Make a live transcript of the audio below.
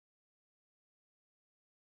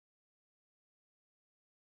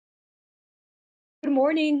Good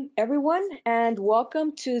morning, everyone, and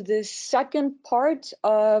welcome to the second part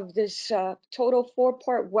of this total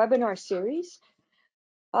four-part webinar series.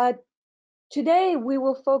 Today, we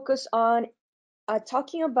will focus on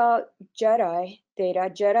talking about JEDI data.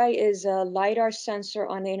 JEDI is a LIDAR sensor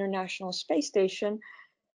on the International Space Station,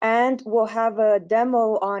 and we'll have a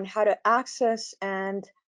demo on how to access and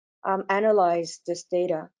analyze this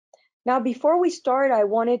data. Now, before we start, I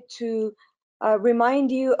wanted to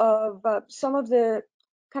remind you of some of the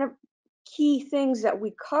kind of key things that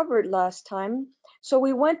we covered last time. So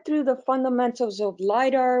we went through the fundamentals of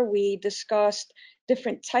LIDAR. We discussed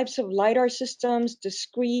different types of LIDAR systems,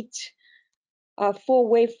 discrete, full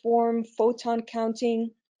waveform, photon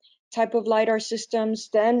counting type of LIDAR systems.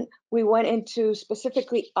 Then we went into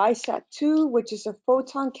specifically ISAT-2, which is a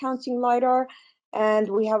photon counting LIDAR. And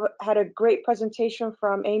we have had a great presentation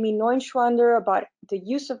from Amy Neunschwander about the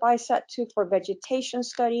use of ISAT-2 for vegetation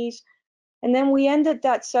studies. And then we ended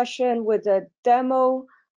that session with a demo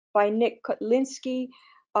by Nick Kotlinski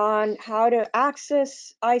on how to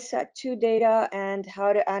access ISAT-2 data and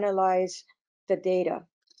how to analyze the data.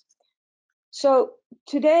 So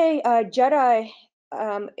today, JEDI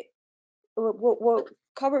we'll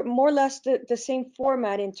cover more or less the same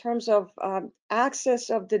format in terms of access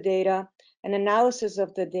of the data and analysis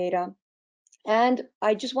of the data. And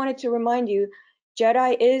I just wanted to remind you,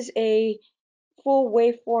 JEDI is a full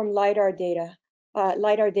waveform LIDAR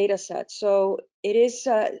data set. So it is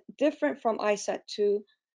different from ISAT-2,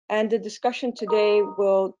 and the discussion today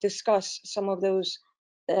will discuss some of those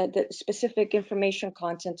the specific information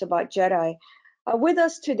content about JEDI. With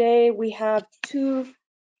us today, we have two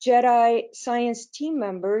JEDI science team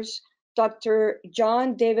members, Dr.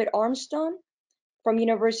 John David Armstrong from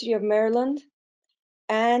University of Maryland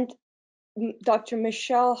and Dr.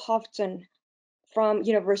 Michelle Houghton from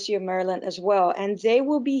University of Maryland as well. And they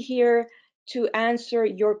will be here to answer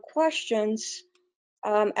your questions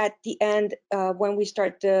at the end when we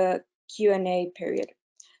start the Q&A period.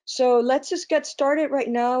 So let's just get started right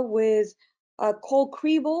now with Cole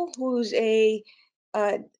Kriebel, who's a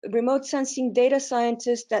remote sensing data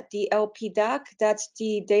scientist at the LPDAC. That's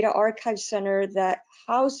the Data Archive Center that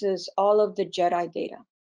houses all of the JEDI data.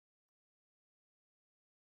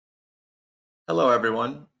 Hello,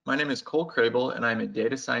 everyone. My name is Cole Kriebel, and I'm a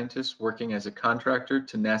data scientist working as a contractor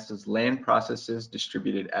to NASA's Land Processes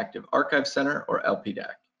Distributed Active Archive Center, or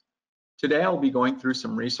LPDAC. Today, I'll be going through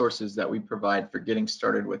some resources that we provide for getting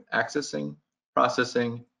started with accessing,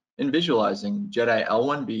 processing, and visualizing JEDI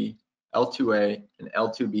L1B, L2A, and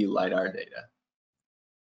L2B LIDAR data.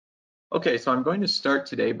 Okay, so I'm going to start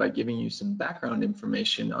today by giving you some background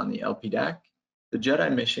information on the LPDAC, the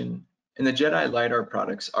JEDI mission, and the JEDI LIDAR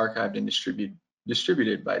products archived and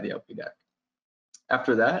distributed by the LPDAC.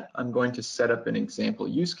 After that, I'm going to set up an example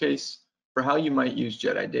use case for how you might use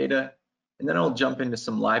JEDI data, and then I'll jump into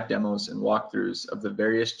some live demos and walkthroughs of the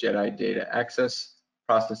various JEDI data access,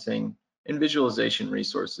 processing, and visualization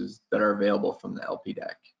resources that are available from the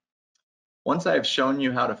LPDAC. Once I have shown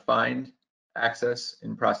you how to find, access,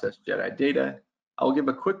 and process JEDI data, I'll give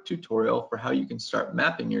a quick tutorial for how you can start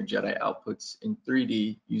mapping your JEDI outputs in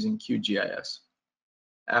 3D using QGIS.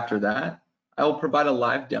 After that, I will provide a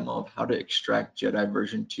live demo of how to extract JEDI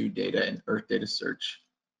version 2 data in Earth Data Search,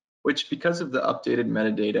 which, because of the updated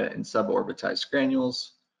metadata and suborbitized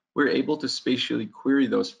granules, we're able to spatially query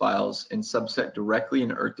those files and subset directly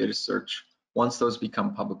in Earth Data Search once those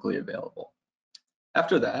become publicly available.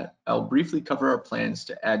 After that, I'll briefly cover our plans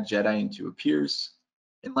to add JEDI into Appears,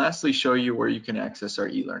 and lastly show you where you can access our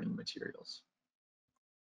e-learning materials.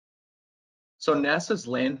 So NASA's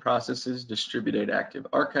Land Processes Distributed Active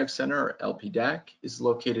Archive Center, or LPDAC, is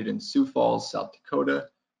located in Sioux Falls, South Dakota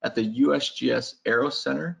at the USGS Aero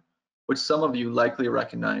Center, which some of you likely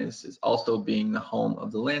recognize as also being the home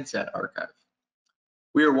of the Landsat archive.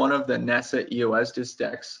 We are one of the NASA EOS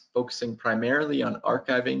DISDECs, focusing primarily on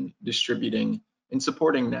archiving, distributing, and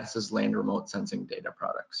supporting NASA's land remote sensing data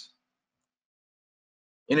products.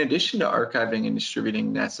 In addition to archiving and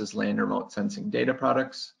distributing NASA's land remote sensing data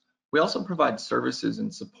products, we also provide services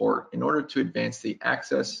and support in order to advance the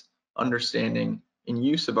access, understanding, and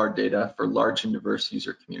use of our data for large and diverse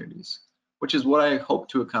user communities, which is what I hope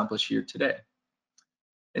to accomplish here today.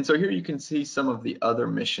 And so here you can see some of the other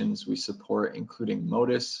missions we support, including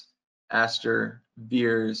MODIS, ASTER,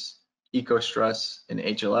 VEERS, EcoStress, and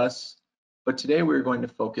HLS. But today we're going to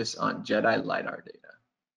focus on JEDI LIDAR data.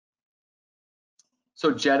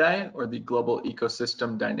 So JEDI, or the Global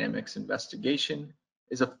Ecosystem Dynamics Investigation,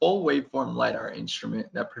 is a full waveform LIDAR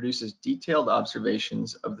instrument that produces detailed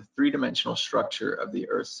observations of the three-dimensional structure of the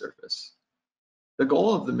Earth's surface. The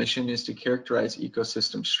goal of the mission is to characterize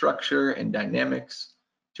ecosystem structure and dynamics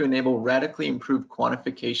to enable radically improved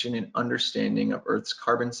quantification and understanding of Earth's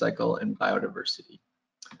carbon cycle and biodiversity.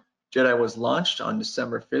 JEDI was launched on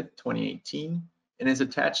December 5th, 2018, and is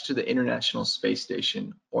attached to the International Space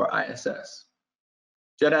Station, or ISS.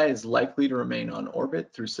 JEDI is likely to remain on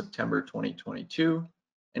orbit through September 2022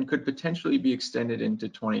 and could potentially be extended into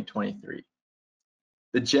 2023.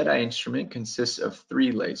 The JEDI instrument consists of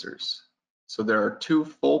 3 lasers. So there are 2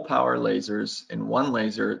 full power lasers and 1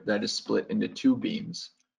 laser that is split into 2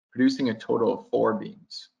 beams, producing a total of 4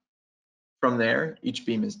 beams. From there, each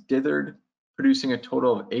beam is dithered, producing a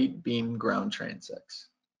total of 8 beam ground transects,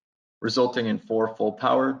 resulting in 4 full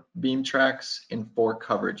power beam tracks and 4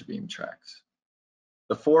 coverage beam tracks.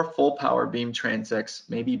 The 4 full power beam transects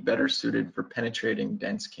may be better suited for penetrating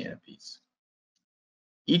dense canopies.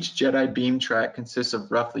 Each JEDI beam track consists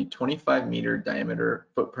of roughly 25-meter diameter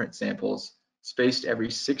footprint samples spaced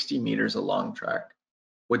every 60 meters along track,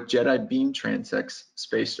 with JEDI beam transects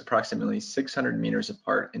spaced approximately 600 meters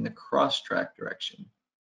apart in the cross-track direction,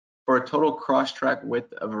 for a total cross-track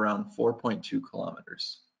width of around 4.2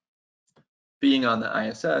 kilometers. Being on the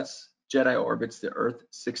ISS, JEDI orbits the Earth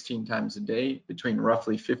 16 times a day between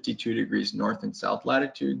roughly 52 degrees north and south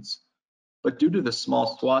latitudes, but due to the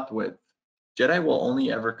small swath width, JEDI will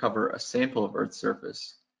only ever cover a sample of Earth's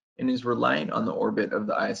surface and is reliant on the orbit of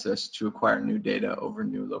the ISS to acquire new data over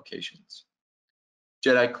new locations.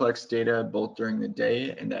 JEDI collects data both during the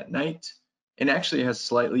day and at night, and actually has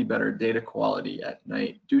slightly better data quality at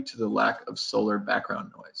night due to the lack of solar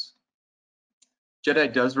background noise.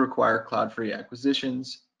 JEDI does require cloud-free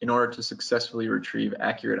acquisitions in order to successfully retrieve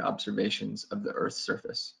accurate observations of the Earth's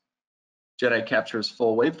surface. JEDI captures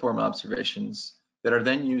full waveform observations that are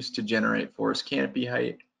then used to generate forest canopy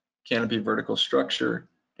height, canopy vertical structure,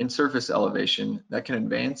 and surface elevation that can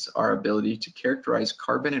advance our ability to characterize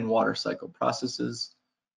carbon and water cycle processes,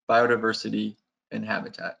 biodiversity, and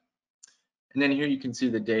habitat. And then here you can see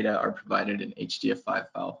the data are provided in HDF5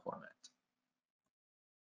 file format.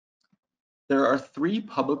 There are 3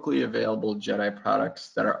 publicly available JEDI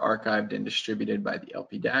products that are archived and distributed by the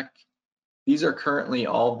LPDAC. These are currently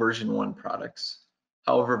all version 1 products.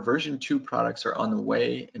 However, version 2 products are on the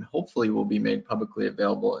way and hopefully will be made publicly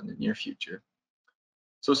available in the near future.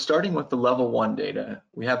 So starting with the level 1 data,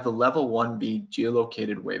 we have the level 1B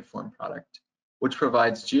geolocated waveform product, which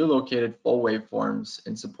provides geolocated full waveforms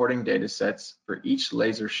and supporting data sets for each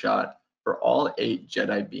laser shot for all 8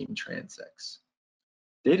 JEDI beam transects.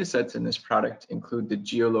 Data sets in this product include the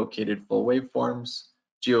geolocated full waveforms,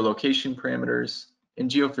 geolocation parameters,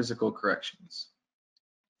 and geophysical corrections.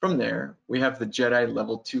 From there, we have the JEDI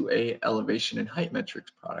Level 2A elevation and height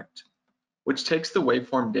metrics product, which takes the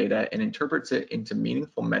waveform data and interprets it into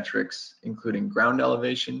meaningful metrics, including ground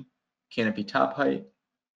elevation, canopy top height,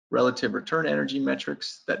 relative return energy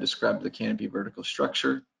metrics that describe the canopy vertical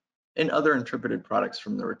structure, and other interpreted products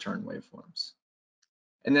from the return waveforms.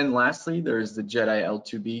 And then lastly, there is the JEDI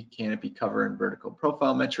L2B canopy cover and vertical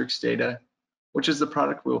profile metrics data, which is the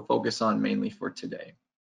product we will focus on mainly for today.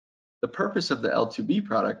 The purpose of the L2B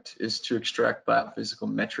product is to extract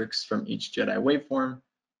biophysical metrics from each JEDI waveform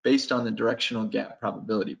based on the directional gap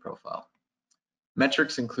probability profile.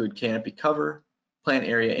 Metrics include canopy cover, plant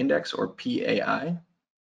area index or PAI,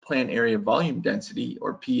 plant area volume density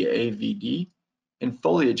or PAVD, and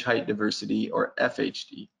foliage height diversity or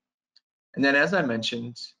FHD. And then as I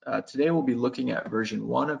mentioned, today we'll be looking at version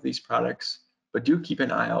 1 of these products, but do keep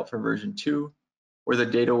an eye out for version 2, where the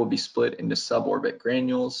data will be split into suborbit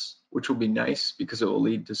granules, which will be nice because it will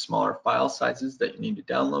lead to smaller file sizes that you need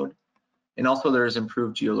to download. And also there is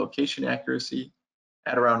improved geolocation accuracy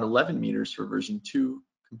at around 11 meters for version 2,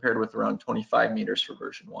 compared with around 25 meters for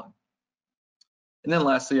version 1. And then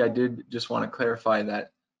lastly, I did just want to clarify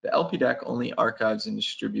that the LPDAC only archives and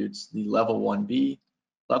distributes the level 1B,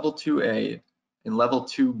 level 2A, and level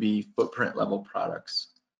 2B footprint level products.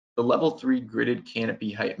 The level 3 gridded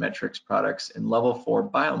canopy height metrics products and level 4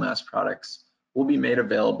 biomass products will be made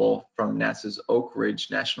available from NASA's Oak Ridge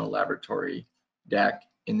National Laboratory DAC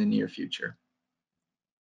in the near future.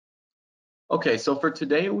 Okay, so for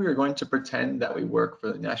today, we are going to pretend that we work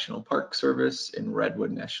for the National Park Service in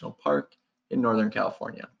Redwood National Park in Northern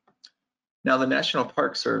California. Now, the National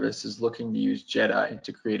Park Service is looking to use JEDI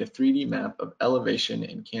to create a 3D map of elevation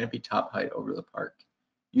and canopy top height over the park,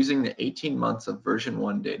 using the 18 months of version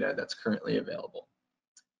 1 data that's currently available.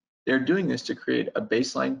 They're doing this to create a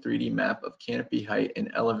baseline 3D map of canopy height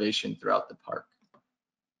and elevation throughout the park.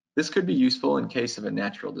 This could be useful in case of a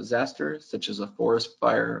natural disaster, such as a forest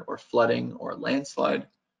fire or flooding or a landslide,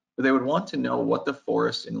 where they would want to know what the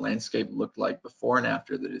forest and landscape looked like before and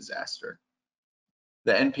after the disaster.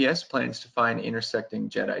 The NPS plans to find intersecting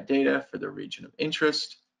JEDI data for the region of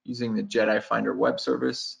interest using the JEDI Finder web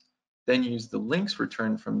service, then use the links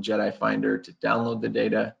returned from JEDI Finder to download the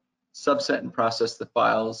data, subset and process the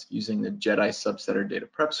files using the JEDI subsetter data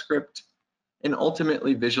prep script, and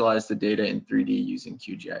ultimately visualize the data in 3D using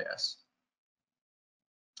QGIS.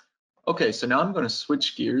 Okay, so now I'm going to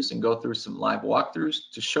switch gears and go through some live walkthroughs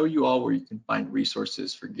to show you all where you can find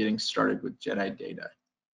resources for getting started with JEDI data.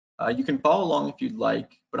 You can follow along if you'd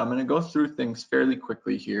like, but I'm going to go through things fairly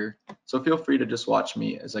quickly here, so feel free to just watch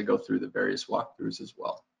me as I go through the various walkthroughs as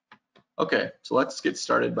well. Okay, so let's get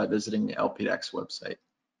started by visiting the LPDAC's website.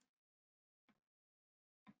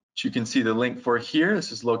 Which you can see the link for here.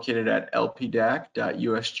 This is located at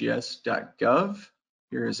lpdac.usgs.gov.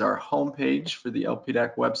 Here is our homepage for the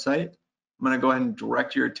LPDAC website. I'm going to go ahead and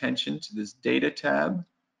direct your attention to this data tab.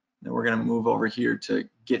 Then we're going to move over here to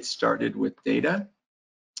get started with data.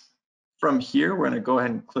 From here, we're going to go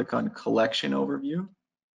ahead and click on collection overview.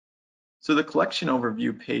 So the collection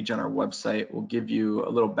overview page on our website will give you a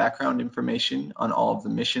little background information on all of the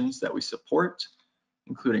missions that we support,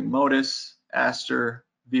 including MODIS, ASTER,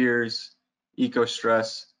 VIIRS,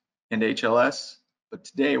 EcoStress, and HLS. But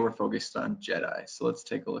today we're focused on JEDI. So let's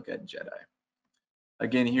take a look at JEDI.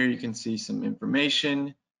 Again, here you can see some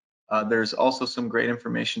information. There's also some great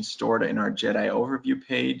information stored in our JEDI overview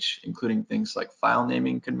page, including things like file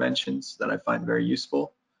naming conventions that I find very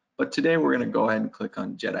useful. But today we're going to go ahead and click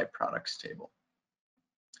on JEDI products table.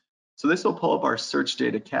 So this will pull up our search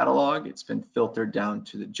data catalog. It's been filtered down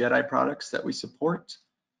to the JEDI products that we support.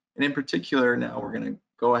 And in particular, now we're going to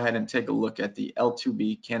go ahead and take a look at the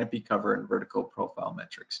L2B canopy cover and vertical profile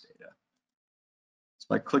metrics data.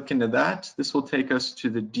 So if I click into that, this will take us to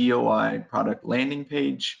the DOI product landing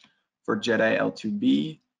page for JEDI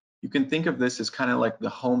L2B. You can think of this as kind of like the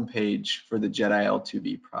home page for the JEDI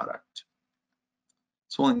L2B product.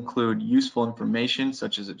 This will include useful information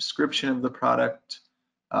such as a description of the product,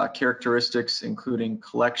 characteristics including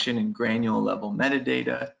collection and granular level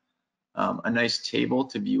metadata, a nice table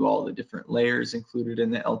to view all the different layers included in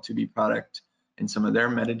the L2B product and some of their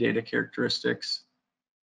metadata characteristics,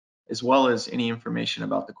 as well as any information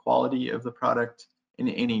about the quality of the product and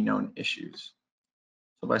any known issues.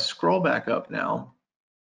 So if I scroll back up now,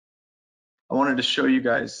 I wanted to show you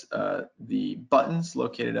guys the buttons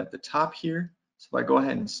located at the top here. So if I go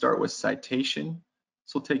ahead and start with citation,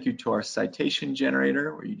 this will take you to our citation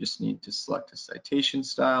generator where you just need to select a citation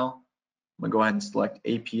style. I'm gonna go ahead and select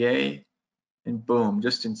APA, and boom,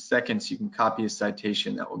 just in seconds you can copy a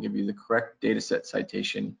citation that will give you the correct dataset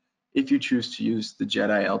citation if you choose to use the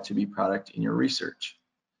JEDI L2B product in your research.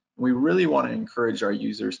 We really want to encourage our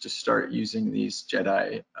users to start using these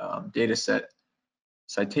JEDI dataset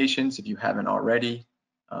citations if you haven't already.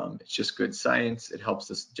 It's just good science. It helps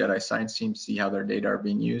this JEDI science team see how their data are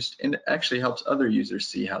being used, and it actually helps other users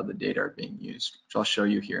see how the data are being used, which I'll show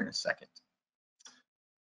you here in a second.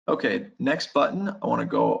 Okay, next button, I want to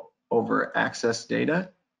go over access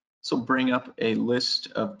data. So bring up a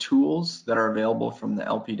list of tools that are available from the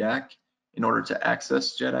LPDAC in order to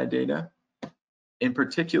access JEDI data. In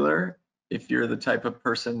particular, if you're the type of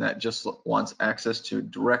person that just wants access to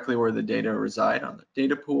directly where the data reside on the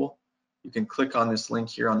data pool, you can click on this link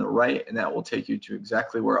here on the right, and that will take you to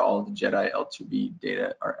exactly where all of the JEDI L2B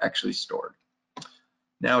data are actually stored.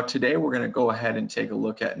 Now today we're going to go ahead and take a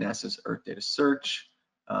look at NASA's Earth Data Search,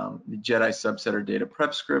 the JEDI subsetter data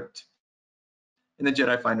prep script, and the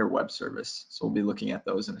JEDI Finder web service. So we'll be looking at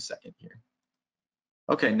those in a second here.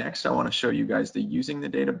 Okay, next I want to show you guys the using the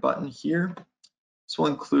data button here. This will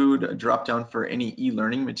include a drop-down for any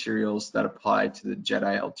e-learning materials that apply to the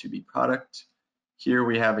JEDI L2B product. Here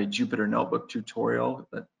we have a Jupyter Notebook tutorial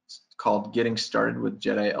that's called Getting Started with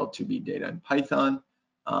JEDI L2B Data in Python,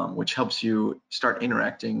 which helps you start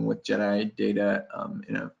interacting with JEDI data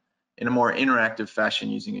in a more interactive fashion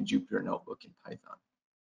using a Jupyter Notebook in Python.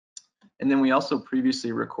 And then we also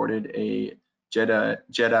previously recorded a JEDI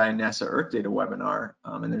NASA Earth Data webinar,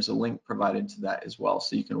 and there's a link provided to that as well,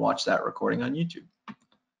 so you can watch that recording on YouTube.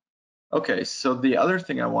 Okay, so the other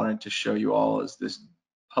thing I wanted to show you all is this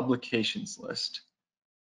publications list.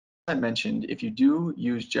 As I mentioned, if you do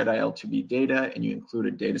use JEDI L2B data and you include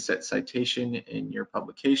a dataset citation in your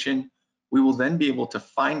publication, we will then be able to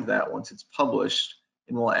find that once it's published,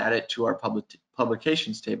 and we'll add it to our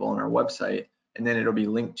publications table on our website, and then it'll be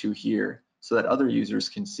linked to here so that other users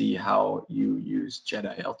can see how you use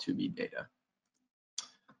JEDI L2B data.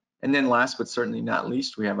 And then last but certainly not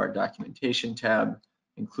least, we have our documentation tab.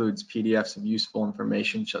 Includes PDFs of useful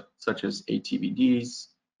information such as ATBDs,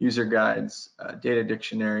 user guides, data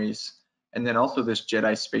dictionaries, and then also this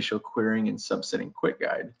JEDI spatial querying and subsetting quick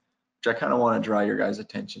guide. which I kind of want to draw your guys'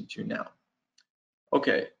 attention to now.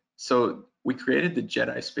 Okay, so we created the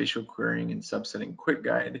JEDI spatial querying and subsetting quick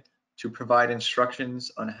guide to provide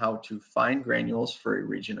instructions on how to find granules for a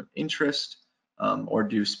region of interest or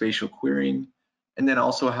do spatial querying, and then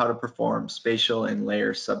also how to perform spatial and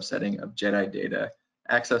layer subsetting of JEDI data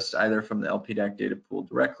accessed either from the LPDAC data pool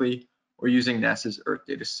directly or using NASA's Earth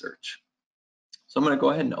Data Search. So I'm going to go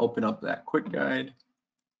ahead and open up that quick guide.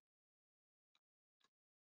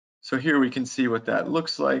 So here we can see what that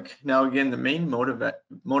looks like. Now again, the main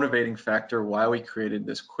motivating factor why we created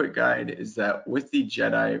this quick guide is that with the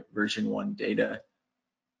JEDI version 1 data,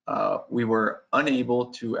 we were unable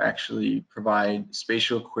to actually provide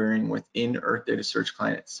spatial querying within Earth Data Search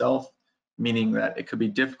Client itself, meaning that it could be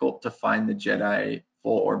difficult to find the JEDI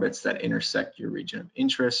full orbits that intersect your region of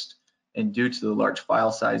interest. And due to the large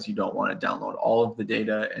file size, you don't want to download all of the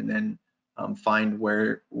data and then find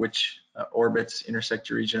which orbits intersect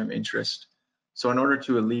your region of interest. So in order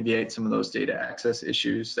to alleviate some of those data access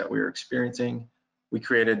issues that we were experiencing, we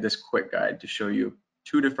created this quick guide to show you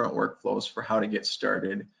 2 different workflows for how to get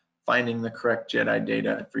started, finding the correct JEDI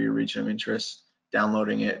data for your region of interest,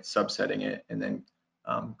 downloading it, subsetting it, and then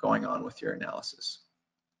going on with your analysis.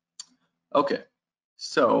 Okay,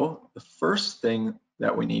 so the first thing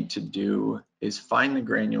that we need to do is find the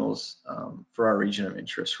granules for our region of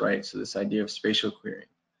interest, right? So this idea of spatial querying.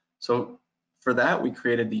 So for that, we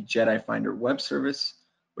created the JEDI Finder web service,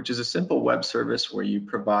 which is a simple web service where you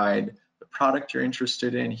provide the product you're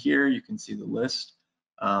interested in. Here you can see the list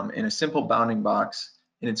in a simple bounding box,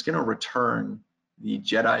 and it's going to return the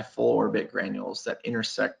JEDI full orbit granules that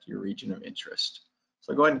intersect your region of interest.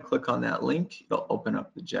 So go ahead and click on that link. It'll open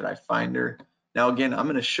up the JEDI Finder. Now again, I'm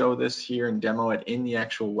going to show this here and demo it in the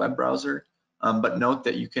actual web browser, but note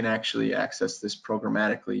that you can actually access this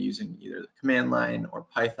programmatically using either the command line or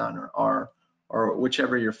Python or R, or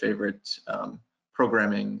whichever your favorite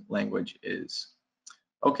programming language is.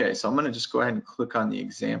 Okay, so I'm going to just go ahead and click on the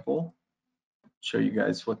example, show you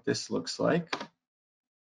guys what this looks like.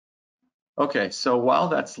 Okay, so while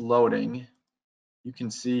that's loading, you can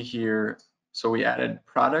see here, so we added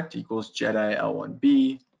product equals JEDI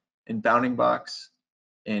L1B, and bounding box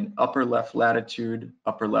in upper left latitude,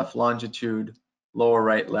 upper left longitude, lower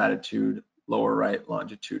right latitude, lower right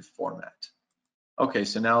longitude format. Okay,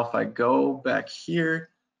 so now if I go back here,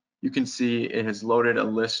 you can see it has loaded a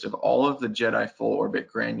list of all of the JEDI full orbit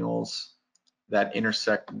granules that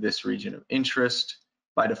intersect this region of interest.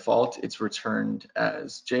 By default, it's returned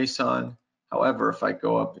as JSON. However, if I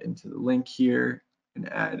go up into the link here and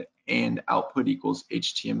add and output equals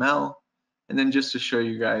HTML, and then just to show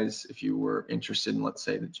you guys, if you were interested in, let's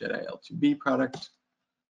say, the JEDI L2B product,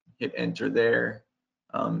 hit enter there.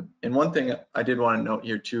 And one thing I did want to note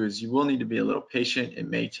here too is you will need to be a little patient. It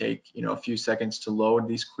may take a few seconds to load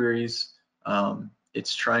these queries.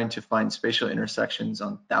 It's trying to find spatial intersections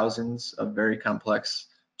on thousands of very complex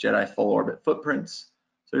JEDI full orbit footprints.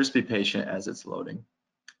 So just be patient as it's loading.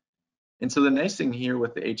 And so the nice thing here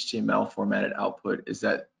with the HTML formatted output is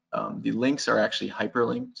that the links are actually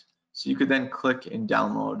hyperlinked. So you could then click and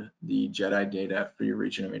download the JEDI data for your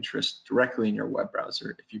region of interest directly in your web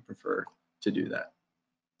browser if you prefer to do that.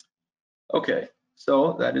 Okay,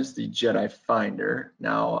 so that is the JEDI Finder.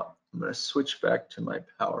 Now I'm going to switch back to my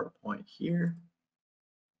PowerPoint here.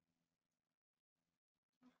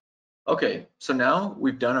 Okay, so now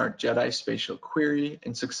we've done our JEDI spatial query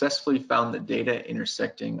and successfully found the data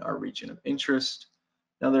intersecting our region of interest.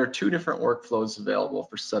 Now there are 2 different workflows available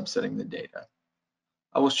for subsetting the data.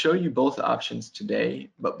 I will show you both options today,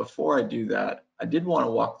 but before I do that, I did want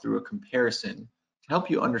to walk through a comparison to help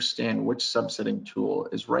you understand which subsetting tool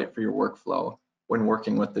is right for your workflow when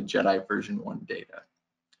working with the JEDI version 1 data.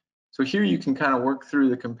 So here you can kind of work through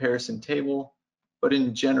the comparison table, but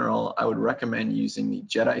in general, I would recommend using the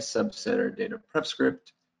JEDI subsetter data prep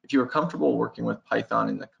script if you are comfortable working with Python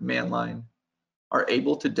in the command line, are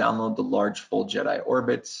able to download the large full JEDI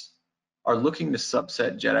orbits, are looking to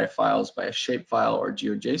subset JEDI files by a shapefile or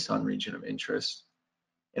GeoJSON region of interest,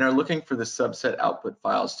 and are looking for the subset output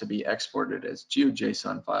files to be exported as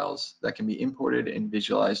GeoJSON files that can be imported and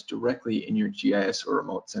visualized directly in your GIS or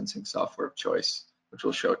remote sensing software of choice, which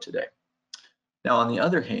we'll show today. Now, on the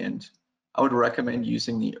other hand, I would recommend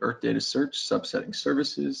using the Earth Data Search subsetting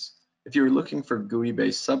services if you're looking for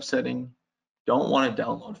GUI-based subsetting, don't want to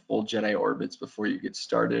download full JEDI orbits before you get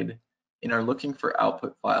started, and are looking for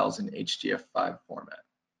output files in HDF5 format.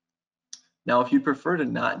 Now, if you prefer to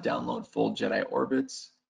not download full JEDI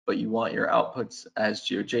orbits, but you want your outputs as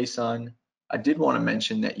GeoJSON, I did want to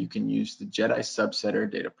mention that you can use the JEDI subsetter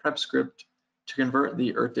data prep script to convert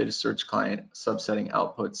the Earth Data Search Client subsetting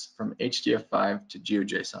outputs from HDF5 to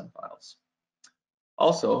GeoJSON files.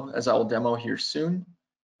 Also, as I will demo here soon,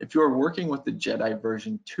 if you are working with the JEDI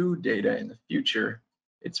version 2 data in the future,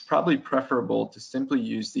 it's probably preferable to simply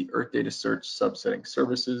use the Earth Data Search subsetting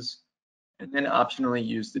services and then optionally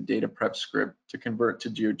use the data prep script to convert to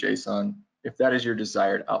GeoJSON if that is your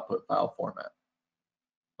desired output file format.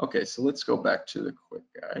 Okay, so let's go back to the quick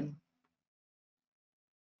guide.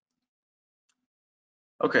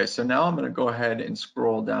 Okay, so now I'm going to go ahead and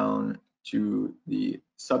scroll down to the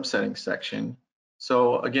subsetting section.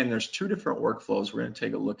 So again, there's two different workflows. We're going to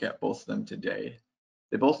take a look at both of them today.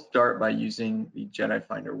 They both start by using the JEDI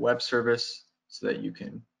Finder web service so that you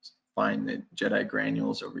can find the JEDI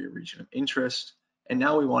granules over your region of interest. And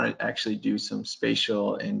now we want to actually do some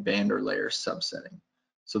spatial and band or layer subsetting.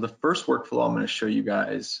 So the first workflow I'm going to show you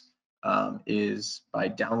guys is by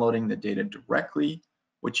downloading the data directly,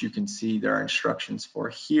 which you can see there are instructions for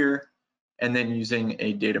here, and then using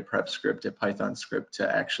a data prep script, a Python script,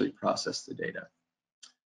 to actually process the data.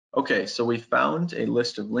 Okay, so we found a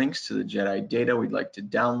list of links to the JEDI data we'd like to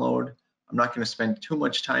download. I'm not going to spend too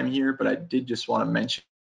much time here, but I did just want to mention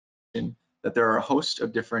that there are a host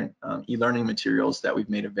of different e-learning materials that we've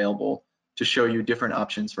made available to show you different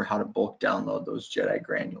options for how to bulk download those JEDI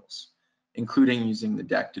granules, including using the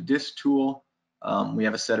DAC to disk tool. We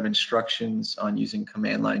have a set of instructions on using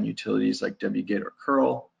command line utilities like wget or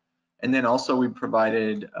curl. And then also we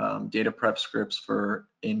provided data prep scripts for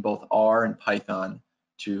in both R and Python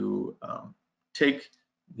to take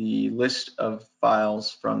the list of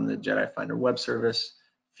files from the JEDI Finder web service,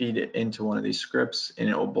 feed it into one of these scripts, and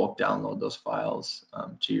it will bulk download those files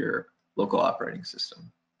to your local operating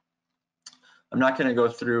system. I'm not going to go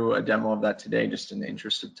through a demo of that today, just in the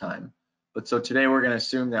interest of time. But so today we're going to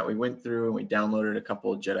assume that we went through and we downloaded a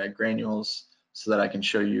couple of JEDI granules so that I can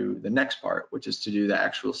show you the next part, which is to do the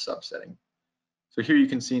actual subsetting. So here you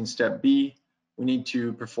can see in step B, we need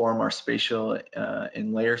to perform our spatial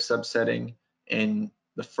and layer subsetting. And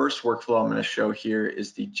the first workflow I'm going to show here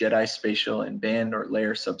is the JEDI spatial and band or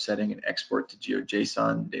layer subsetting and export to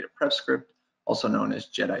GeoJSON data prep script, also known as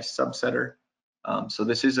JEDI subsetter. So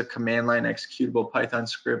this is a command line executable Python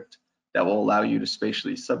script that will allow you to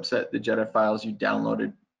spatially subset the JEDI files you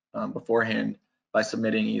downloaded beforehand by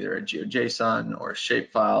submitting either a GeoJSON or a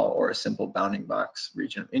shapefile or a simple bounding box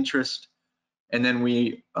region of interest. And then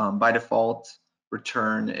we, by default,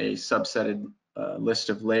 return a subsetted list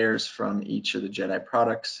of layers from each of the JEDI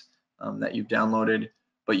products that you've downloaded,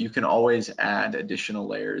 but you can always add additional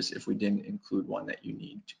layers if we didn't include one that you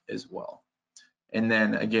need as well. And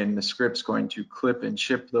then again, the script's going to clip and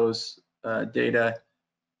ship those data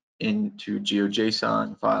into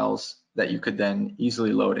GeoJSON files that you could then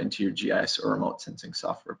easily load into your GIS or remote sensing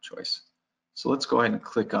software of choice. So let's go ahead and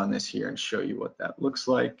click on this here and show you what that looks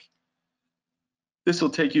like. This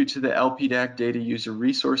will take you to the LPDAC Data User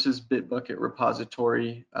Resources Bitbucket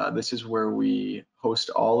repository. This is where we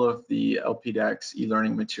host all of the LPDAC's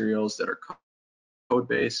e-learning materials that are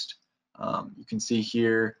code-based. You can see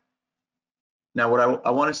here. Now, what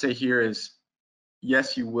I want to say here is,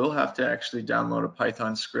 yes, you will have to actually download a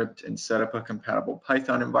Python script and set up a compatible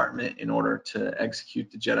Python environment in order to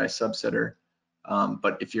execute the JEDI subsetter.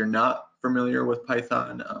 But if you're not familiar with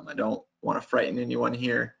Python, I don't want to frighten anyone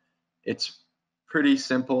here. It's pretty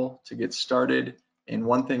simple to get started. And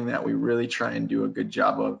one thing that we really try and do a good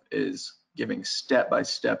job of is giving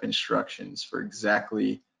step-by-step instructions for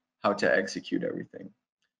exactly how to execute everything.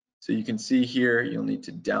 So you can see here, you'll need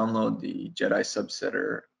to download the JEDI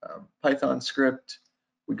subsetter Python script.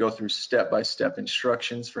 We go through step-by-step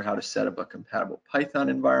instructions for how to set up a compatible Python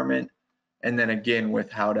environment, and then again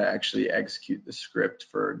with how to actually execute the script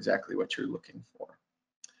for exactly what you're looking for.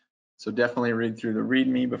 So definitely read through the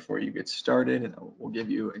README before you get started, and we'll give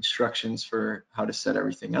you instructions for how to set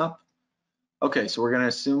everything up. Okay, so we're going to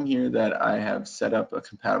assume here that I have set up a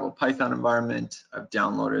compatible Python environment. I've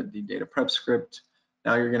downloaded the data prep script.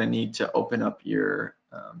 Now you're going to need to open up your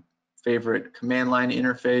favorite command line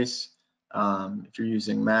interface. If you're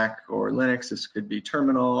using Mac or Linux, this could be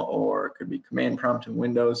Terminal or it could be Command Prompt in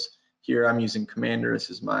Windows. Here I'm using Commander. This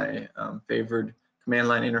is my favored command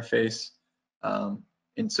line interface.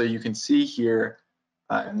 And so you can see here,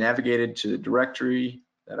 I've navigated to the directory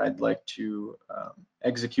that I'd like to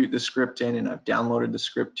execute the script in, and I've downloaded the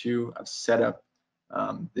script to. I've set up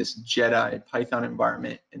this JEDI Python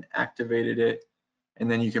environment and activated it. And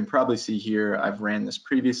then you can probably see here, I've ran this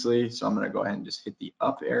previously, so I'm going to go ahead and just hit the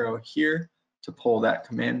up arrow here to pull that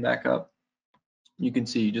command back up. You can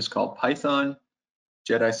see you just call Python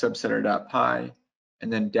JEDI subsetter.py,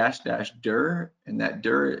 and then --dir, and that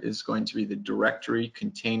dir is going to be the directory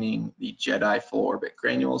containing the JEDI full orbit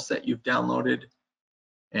granules that you've downloaded,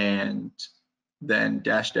 and then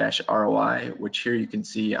 --ROI, which here you can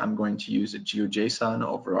see I'm going to use a GeoJSON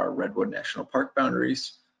over our Redwood National Park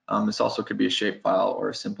boundaries. This also could be a shapefile or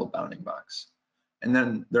a simple bounding box. And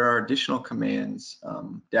then there are additional commands,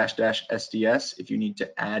 --SDS if you need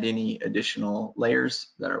to add any additional layers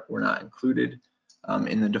that were not included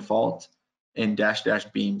in the default, and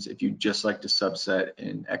 --beams if you'd just like to subset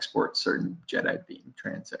and export certain JEDI beam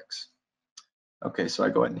transects. Okay, so I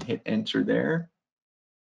go ahead and hit enter there.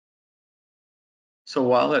 So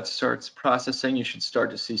while that starts processing, you should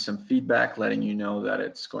start to see some feedback letting you know that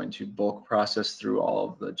it's going to bulk process through all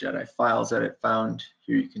of the JEDI files that it found.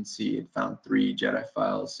 Here you can see it found 3 JEDI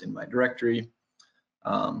files in my directory.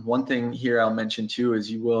 One thing here I'll mention too is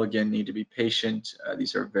you will again need to be patient.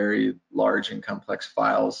 These are very large and complex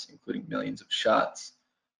files, including millions of shots.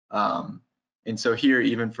 And so here,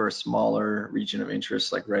 even for a smaller region of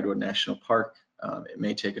interest like Redwood National Park, it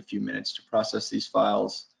may take a few minutes to process these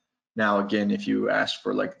files. Now, again, if you ask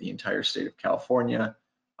for like the entire state of California,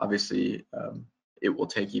 obviously it will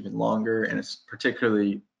take even longer, and it's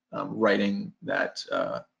particularly writing that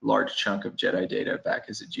large chunk of JEDI data back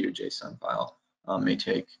as a GeoJSON file may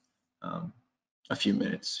take a few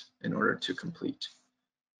minutes in order to complete.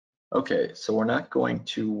 Okay, so we're not going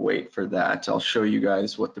to wait for that. I'll show you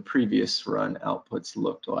guys what the previous run outputs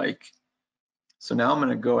looked like. So now I'm going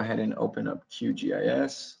to go ahead and open up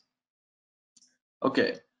QGIS.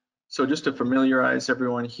 Okay, so just to familiarize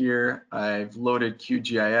everyone here, I've loaded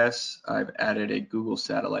QGIS. I've added a Google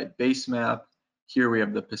satellite base map. Here we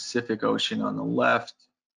have the Pacific Ocean on the left,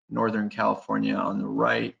 Northern California on the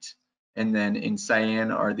right, and then in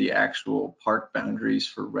cyan are the actual park boundaries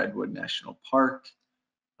for Redwood National Park.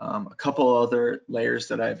 A couple other layers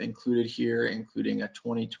that I've included here, including a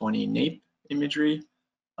 2020 NAPE imagery.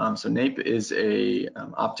 So NAPE is a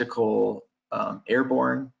optical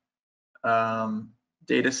airborne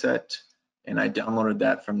data set, and I downloaded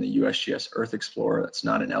that from the USGS Earth Explorer. That's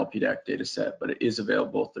not an LPDAC data set, but it is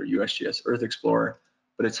available through USGS Earth Explorer.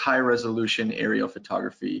 But it's high resolution aerial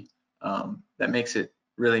photography that makes it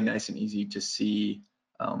really nice and easy to see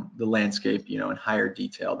the landscape, in higher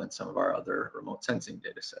detail than some of our other remote sensing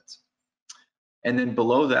data sets. And then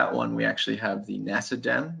below that one, we actually have the NASA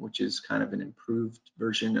DEM, which is kind of an improved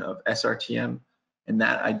version of SRTM. And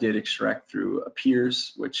that I did extract through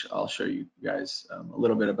Appears, which I'll show you guys a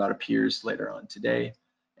little bit about Appears later on today.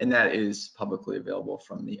 And that is publicly available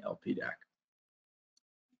from the LPDAC.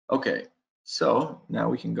 Okay, so now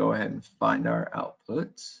we can go ahead and find our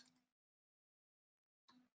outputs.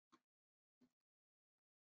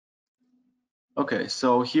 Okay,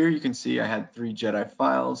 so here you can see I had 3 JEDI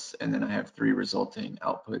files, and then I have 3 resulting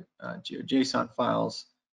output GeoJSON files.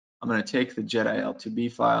 I'm going to take the JEDI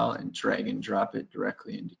L2B file and drag and drop it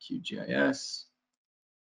directly into QGIS.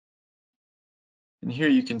 And here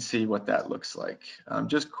you can see what that looks like.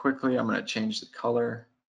 Just quickly, I'm going to change the color.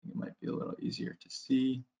 It might be a little easier to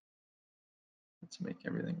see. Let's make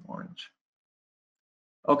everything orange.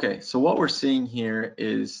 Okay, so what we're seeing here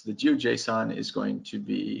is the GeoJSON is going to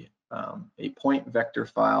be a point vector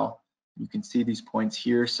file. You can see these points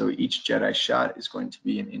here. So each JEDI shot is going to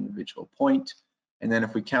be an individual point. And then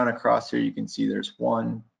if we count across here, you can see there's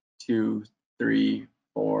 1, 2, 3,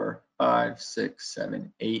 4, 5, 6,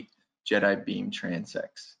 7, 8 JEDI beam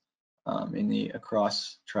transects in the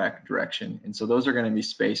across track direction. And so those are going to be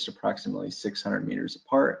spaced approximately 600 meters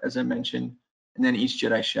apart, as I mentioned. And then each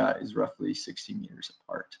JEDI shot is roughly 60 meters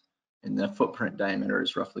apart. And the footprint diameter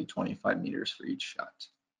is roughly 25 meters for each shot.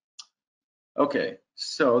 Okay,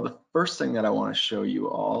 so the first thing that I want to show you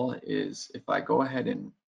all is if I go ahead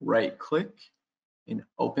and right click in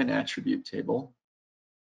Open Attribute Table.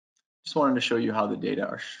 Just wanted to show you how the data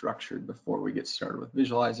are structured before we get started with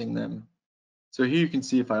visualizing them. So here you can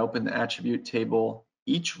see if I open the attribute table,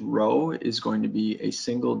 each row is going to be a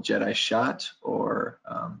single JEDI shot or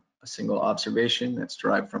a single observation that's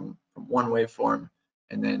derived from one waveform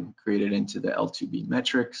and then created into the L2B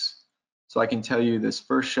metrics. So I can tell you this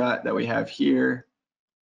first shot that we have here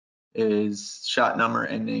is shot number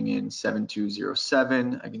ending in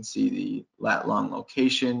 7207. I can see the lat long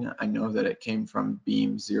location. I know that it came from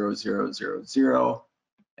beam 0000.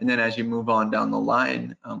 And then as you move on down the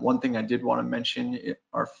line, one thing I did want to mention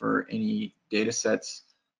are for any data sets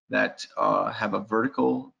that have a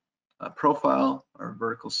vertical profile or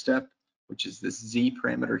vertical step, which is this Z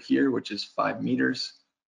parameter here, which is 5 meters.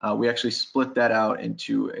 We actually split that out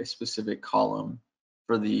into a specific column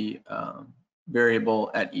for the variable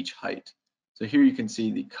at each height. So here you can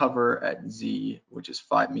see the cover at Z, which is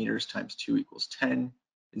 5 meters times 2 equals 10,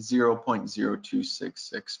 is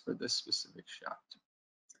 0.0266 for this specific shot.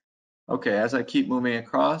 Okay, as I keep moving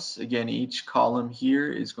across, again, each column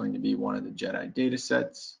here is going to be one of the JEDI data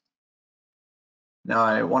sets. Now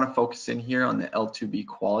I want to focus in here on the L2B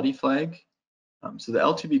quality flag. So the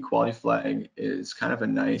L2B quality flag is kind of a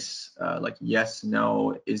nice, like yes,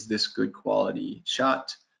 no, is this good quality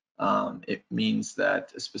shot? It means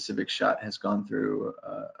that a specific shot has gone through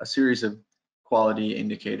a series of quality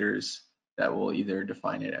indicators that will either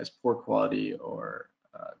define it as poor quality or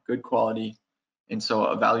good quality. And so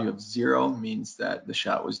a value of 0 means that the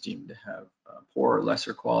shot was deemed to have poor or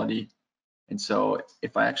lesser quality. And so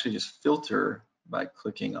if I actually just filter by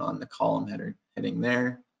clicking on the column heading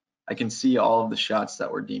there, I can see all of the shots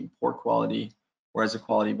that were deemed poor quality, whereas a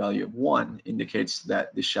quality value of 1 indicates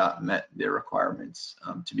that the shot met the requirements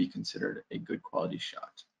to be considered a good quality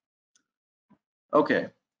shot. Okay,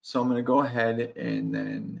 so I'm going to go ahead and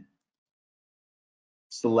then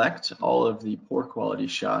select all of the poor quality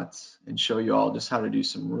shots and show you all just how to do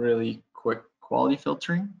some really quick quality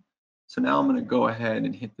filtering. So now I'm going to go ahead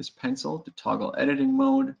and hit this pencil to toggle editing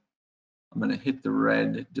mode. I'm going to hit the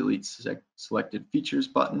red delete selected features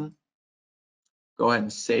button. Go ahead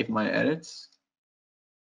and save my edits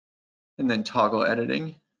and then toggle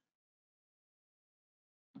editing.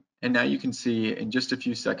 And now you can see in just a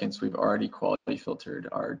few seconds, we've already quality filtered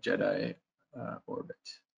our JEDI orbit.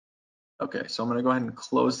 Okay, so I'm going to go ahead and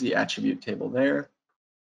close the attribute table there.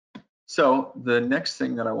 So the next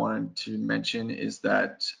thing that I wanted to mention is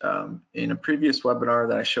that in a previous webinar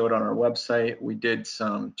that I showed on our website, we did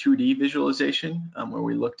some 2D visualization where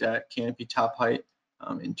we looked at canopy top height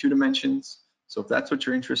in 2 dimensions. So if that's what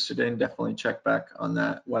you're interested in, definitely check back on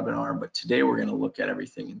that webinar. But today we're going to look at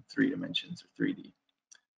everything in 3 dimensions or 3D.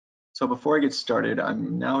 So before I get started,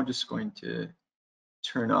 I'm now just going to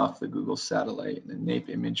turn off the Google satellite and the NAPE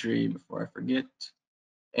imagery before I forget.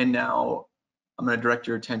 And now I'm going to direct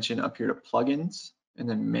your attention up here to plugins and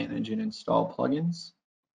then manage and install plugins.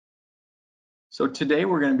 So today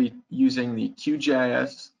we're going to be using the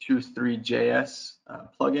QGIS 23JS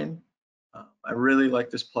plugin. I really like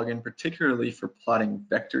this plugin, particularly for plotting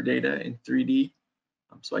vector data in 3D.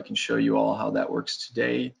 So I can show you all how that works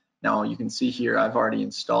today. Now you can see here I've already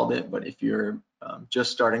installed it, but if you're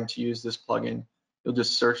just starting to use this plugin, you'll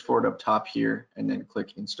just search for it up top here and then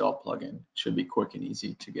click install plugin. It should be quick and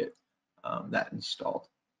easy to get that installed.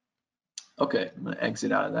 Okay, I'm going to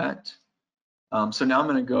exit out of that. So now I'm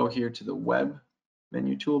going to go here to the web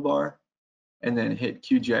menu toolbar and then hit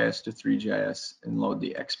QGIS to 3GIS and load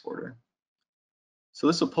the exporter. So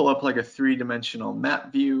this will pull up like a 3-dimensional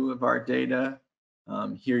map view of our data.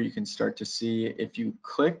 Here you can start to see if you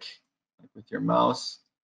click with your mouse,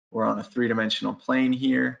 we're on a 3-dimensional plane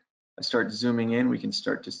here. I start zooming in, we can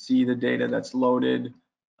start to see the data that's loaded.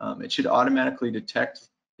 It should automatically detect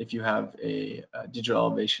if you have a digital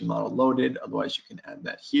elevation model loaded, otherwise you can add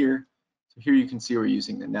that here. So here you can see we're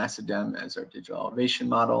using the NASA DEM as our digital elevation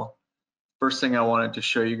model. First thing I wanted to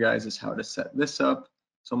show you guys is how to set this up.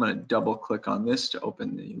 So I'm going to double click on this to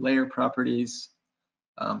open the layer properties.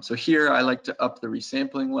 So here I like to up the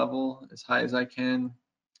resampling level as high as I can.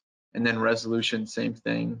 And then resolution, same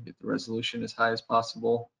thing, get the resolution as high as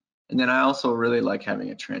possible. And then I also really like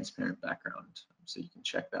having a transparent background. So you can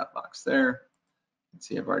check that box there. You can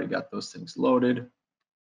see I've already got those things loaded.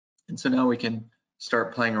 And so now we can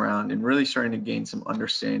start playing around and really starting to gain some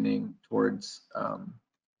understanding towards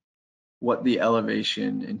what the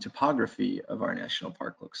elevation and topography of our national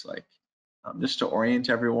park looks like. Just to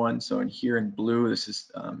orient everyone, so in here in blue, this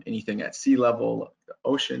is anything at sea level, the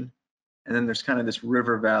ocean. And then there's kind of this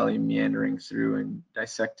river valley meandering through and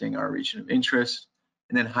dissecting our region of interest,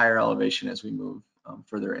 and then higher elevation as we move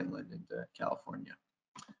further inland into California.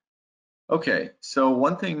 Okay, so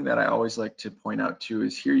one thing that I always like to point out too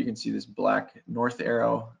is here you can see this black north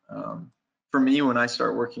arrow. For me, when I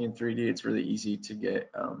start working in 3D, it's really easy to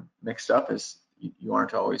get mixed up as you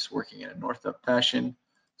aren't always working in a north up fashion.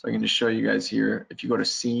 So I'm going to show you guys here, if you go to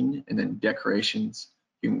scene and then decorations,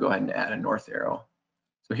 you can go ahead and add a north arrow.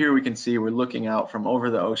 So here we can see we're looking out from over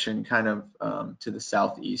the ocean kind of to the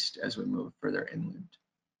southeast as we move further inland.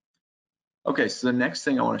 Okay, so the next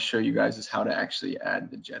thing I want to show you guys is how to actually add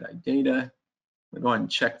the JEDI data. We'll go ahead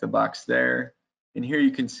and check the box there. And here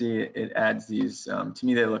you can see it adds these, to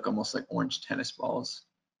me they look almost like orange tennis balls.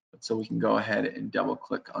 So we can go ahead and double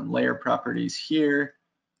click on layer properties here.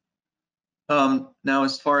 Now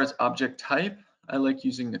as far as object type, I like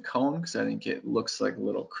using the cone because I think it looks like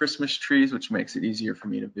little Christmas trees, which makes it easier for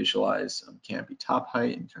me to visualize canopy top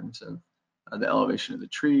height in terms of the elevation of the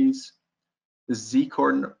trees. The Z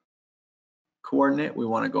coordinate coordinate, we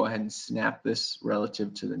want to go ahead and snap this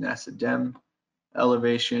relative to the NASA DEM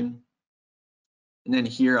elevation. And then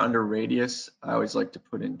here under radius, I always like to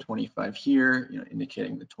put in 25 here,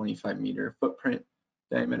 indicating the 25-meter footprint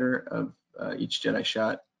diameter of each Jedi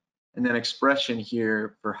shot. And then expression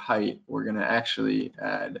here for height, we're going to actually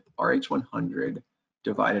add RH100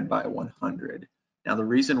 divided by 100. Now, the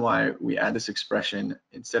reason why we add this expression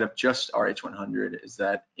instead of just RH100 is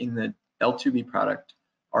that in the L2B product,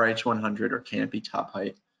 RH100 or canopy top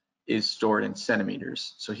height is stored in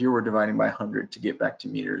centimeters. So here we're dividing by 100 to get back to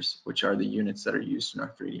meters, which are the units that are used in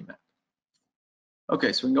our 3D map.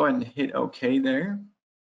 Okay, so we can go ahead and hit OK there.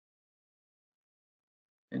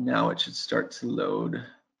 And now it should start to load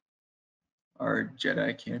our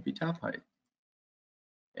Jedi canopy top height.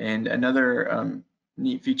 And another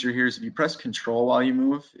neat feature here is if you press Control while you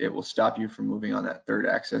move, it will stop you from moving on that third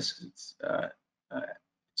axis. It's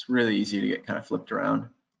really easy to get kind of flipped around,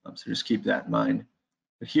 so just keep that in mind.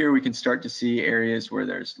 But here we can start to see areas where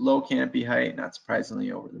there's low canopy height, not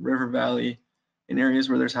surprisingly over the river valley, and areas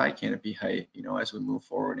where there's high canopy height, as we move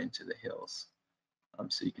forward into the hills.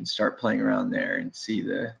 So you can start playing around there and see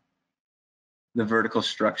the vertical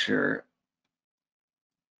structure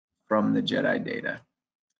from the Jedi data.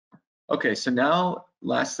 Okay, so now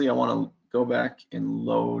lastly, I want to go back and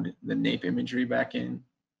load the NAPE imagery back in.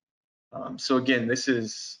 So again, this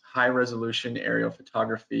is high resolution aerial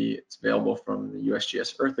photography. It's available from the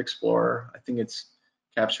USGS Earth Explorer. I think it's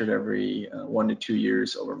captured every 1 to 2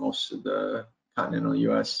 years over most of the continental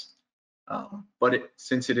US. But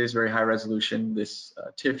since it is very high resolution, this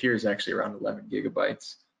TIFF here is actually around 11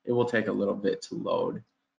 gigabytes. It will take a little bit to load.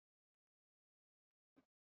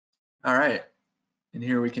 All right, and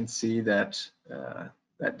here we can see that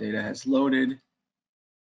that data has loaded.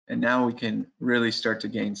 And now we can really start to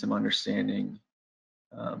gain some understanding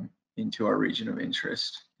into our region of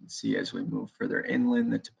interest. You can see as we move further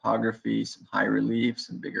inland, the topography, some high relief,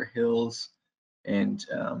 some bigger hills, and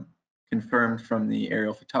confirmed from the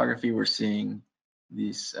aerial photography, we're seeing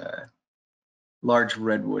these large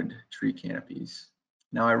redwood tree canopies.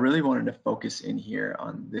 Now I really wanted to focus in here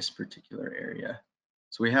on this particular area.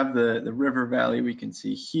 So we have the river valley we can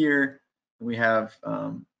see here, and we have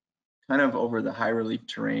kind of over the high relief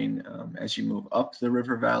terrain as you move up the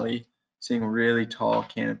river valley, seeing really tall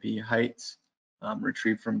canopy heights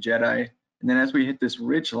retrieved from Jedi. And then as we hit this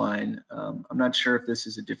ridge line, I'm not sure if this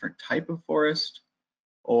is a different type of forest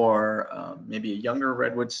or maybe a younger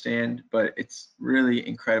redwood stand, but it's really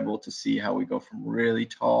incredible to see how we go from really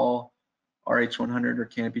tall RH100 or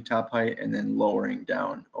canopy top height and then lowering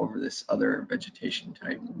down over this other vegetation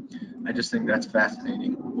type. I just think that's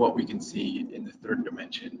fascinating what we can see in the third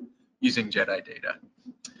dimension using Jedi data.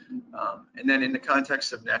 And then in the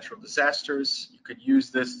context of natural disasters, you could use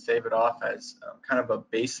this, save it off as kind of a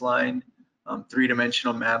baseline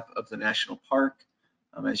 3-dimensional map of the national park.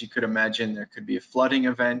 As you could imagine, there could be a flooding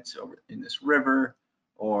event over in this river,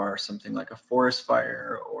 or something like a forest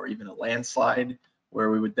fire, or even a landslide, where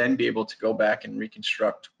we would then be able to go back and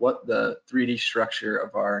reconstruct what the 3D structure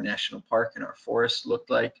of our national park and our forest looked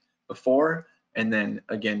like before, and then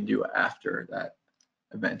again do after that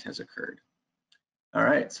event has occurred. All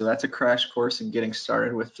right, so that's a crash course in getting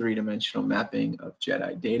started with 3-dimensional mapping of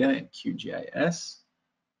Jedi data in QGIS.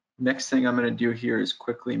 Next thing I'm going to do here is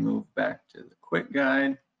quickly move back to the quick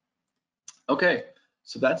guide. Okay,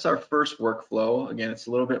 so that's our first workflow. Again, it's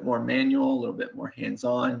a little bit more manual, a little bit more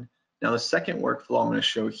hands-on. Now the second workflow I'm going to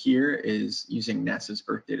show here is using NASA's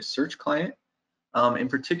Earth Data Search client. In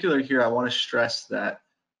particular here, I want to stress that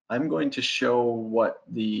I'm going to show what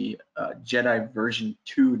the Jedi version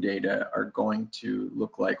 2 data are going to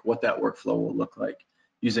look like, what that workflow will look like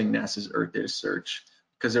using NASA's Earth Data Search,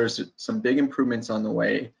 because there's some big improvements on the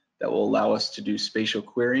way that will allow us to do spatial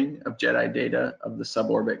querying of Jedi data of the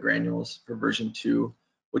suborbit granules for version 2,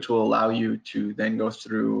 which will allow you to then go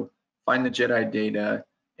through, find the Jedi data,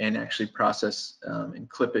 and actually process and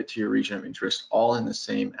clip it to your region of interest all in the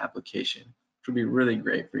same application, which would be really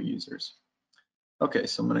great for users. Okay,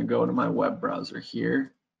 so I'm going to go to my web browser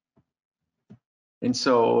here. And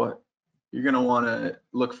so you're going to want to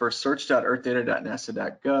look for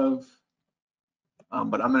search.earthdata.nasa.gov.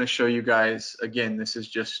 But I'm going to show you guys, again, this is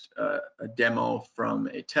just a demo from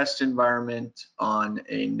a test environment on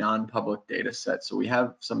a non-public data set. So we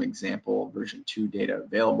have some example version 2 data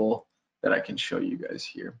available that I can show you guys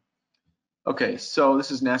here. Okay, so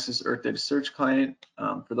this is NASA's Earth Data Search client.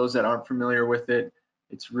 For those that aren't familiar with it,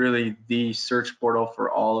 it's really the search portal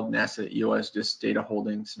for all of NASA EOS data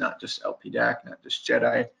holdings, not just LPDAC, not just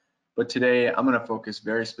Jedi, But today I'm going to focus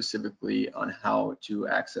very specifically on how to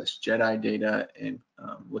access JEDI data and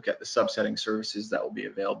look at the subsetting services that will be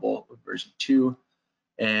available with version 2.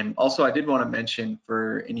 And also I did want to mention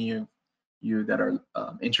for any of you that are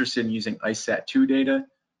interested in using ISAT2 data,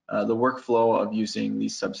 the workflow of using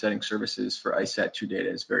these subsetting services for ISAT2 data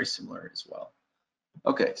is very similar as well.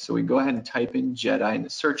 Okay, so we go ahead and type in JEDI in the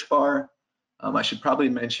search bar. I should probably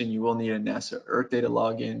mention you will need a NASA Earth data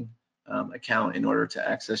login account in order to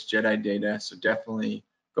access JEDI data, so definitely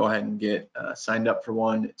go ahead and get signed up for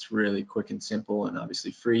one. It's really quick and simple and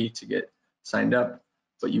obviously free to get signed up,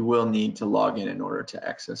 but you will need to log in order to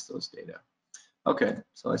access those data. Okay,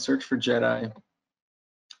 so I search for JEDI.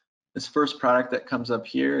 This first product that comes up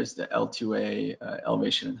here is the L2A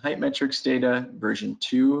elevation and height metrics data, version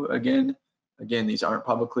 2 again. Again, these aren't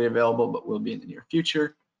publicly available, but will be in the near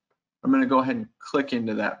future. I'm going to go ahead and click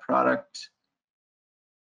into that product.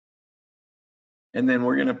 And then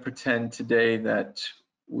we're going to pretend today that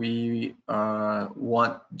we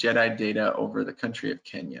want JEDI data over the country of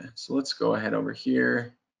Kenya. So let's go ahead over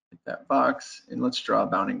here, hit that box, and let's draw a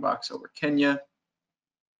bounding box over Kenya.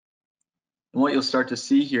 And what you'll start to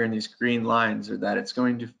see here in these green lines are that it's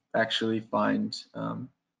going to actually find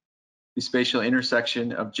the spatial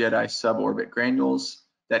intersection of JEDI suborbit granules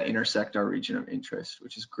that intersect our region of interest,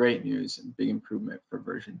 which is great news and big improvement for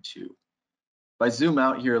version 2. If I zoom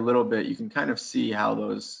out here a little bit, you can kind of see how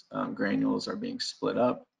those granules are being split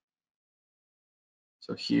up.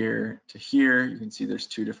 So here to here, you can see there's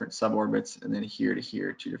 2 different suborbits, and then here to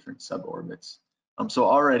here, 2 different suborbits. So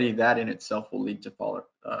already that in itself will lead to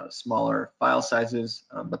smaller file sizes,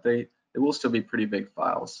 but they will still be pretty big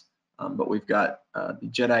files. But we've got the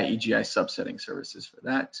JEDI EGI subsetting services for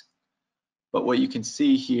that. But what you can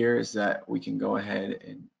see here is that we can go ahead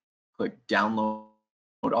and click download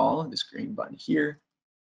all, this green button here.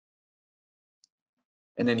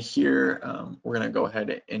 And then here, we're going to go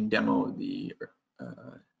ahead and demo the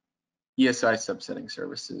ESI subsetting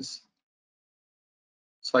services.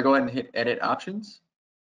 So if I go ahead and hit edit options,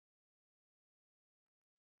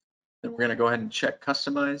 then we're going to go ahead and check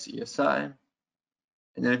customize ESI.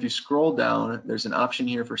 And then if you scroll down, there's an option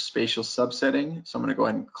here for spatial subsetting. So I'm going to go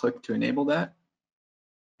ahead and click to enable that.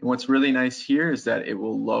 And what's really nice here is that it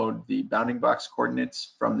will load the bounding box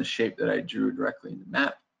coordinates from the shape that I drew directly in the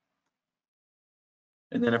map.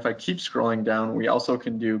 And then if I keep scrolling down, we also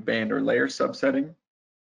can do band or layer subsetting.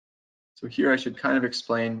 So here I should kind of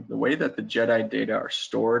explain the way that the JEDI data are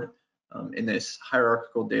stored in this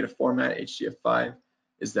hierarchical data format, HDF5,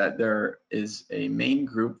 is that there is a main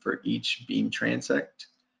group for each beam transect.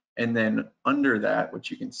 And then under that, which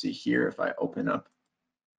you can see here, if I open up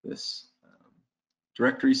this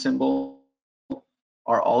directory symbol,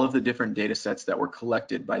 are all of the different data sets that were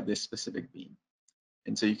collected by this specific beam.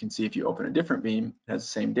 And so you can see if you open a different beam, it has the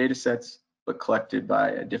same data sets, but collected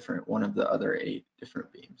by a different one of the other 8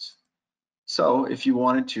 different beams. So if you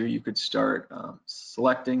wanted to, you could start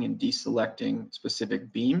selecting and deselecting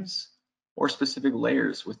specific beams or specific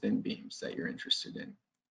layers within beams that you're interested in.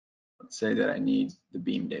 Let's say that I need the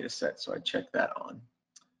beam data set, so I check that on.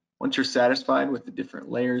 Once you're satisfied with the different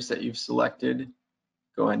layers that you've selected,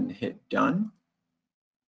 go ahead and hit done,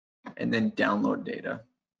 and then download data.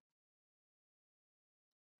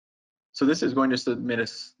 So this is going to submit a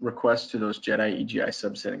request to those JEDI EGI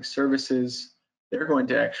subsetting services. They're going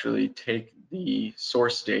to actually take the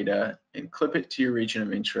source data and clip it to your region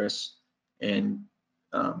of interest and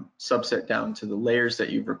subset down to the layers that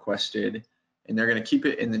you've requested. And they're going to keep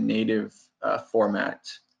it in the native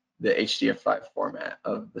format, the HDF5 format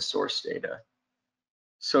of the source data.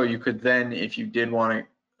 So you could then, if you did want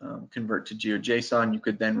to convert to GeoJSON, you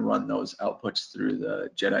could then run those outputs through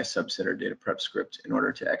the JEDI subsetter data prep script in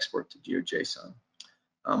order to export to GeoJSON.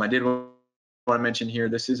 I did want to mention here,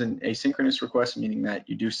 this is an asynchronous request, meaning that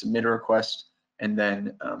you do submit a request and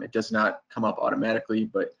then it does not come up automatically,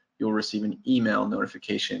 but you'll receive an email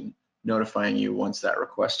notification notifying you once that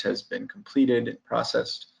request has been completed and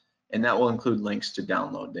processed, and that will include links to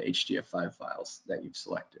download the HDF5 files that you've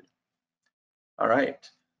selected. All right.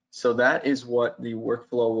 So that is what the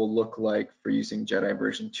workflow will look like for using JEDI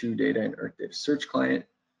version 2 data in Earth Data Search Client.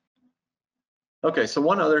 Okay, so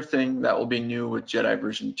one other thing that will be new with JEDI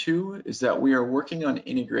version 2 is that we are working on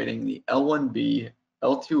integrating the L1B,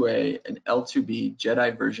 L2A, and L2B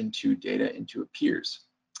JEDI version 2 data into APPEARS.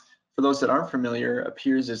 For those that aren't familiar,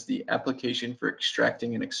 APPEARS is the application for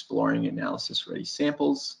extracting and exploring analysis-ready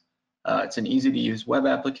samples. It's an easy-to-use web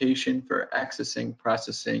application for accessing,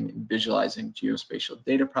 processing, and visualizing geospatial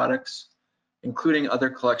data products, including other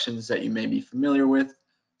collections that you may be familiar with,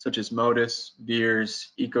 such as MODIS,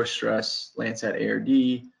 VIIRS, EcoStress, Landsat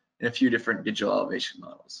ARD, and a few different digital elevation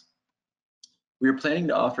models. We are planning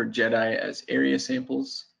to offer Jedi as area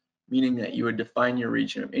samples, meaning that you would define your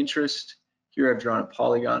region of interest. Here I've drawn a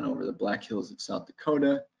polygon over the Black Hills of South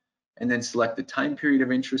Dakota, and then select the time period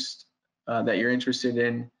of interest that you're interested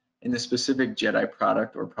in and the specific Jedi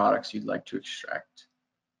product or products you'd like to extract.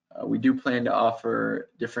 We do plan to offer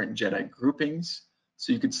different Jedi groupings,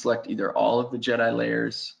 so you could select either all of the Jedi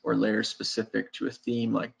layers or layers specific to a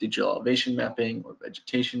theme like digital elevation mapping or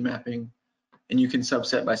vegetation mapping, and you can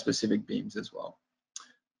subset by specific beams as well.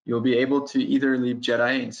 You'll be able to either leave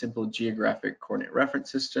Jedi in simple geographic coordinate reference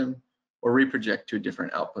system or reproject to a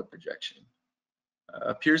different output projection.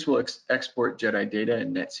 Peers will export Jedi data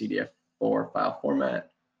in netcdf4 file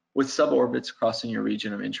format with suborbits crossing your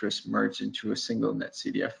region of interest merged into a single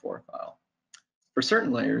netcdf4 file. For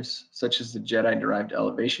certain layers, such as the Jedi-derived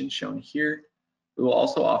elevation shown here, we will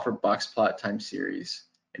also offer box plot time series.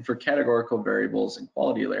 And for categorical variables and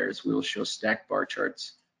quality layers, we will show stacked bar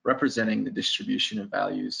charts representing the distribution of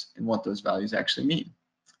values and what those values actually mean.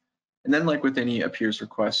 And then, like with any peers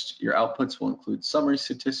request, your outputs will include summary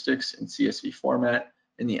statistics in CSV format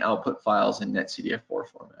and the output files in netcdf4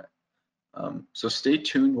 format. So stay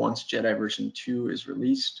tuned once Jedi version 2 is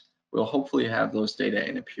released. We'll hopefully have those data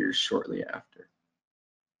in peers shortly after.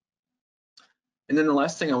 And then the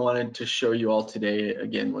last thing I wanted to show you all today,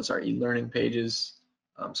 again, was our e-learning pages.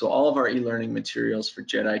 So all of our e-learning materials for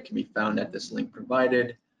Jedi can be found at this link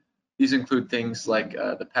provided. These include things like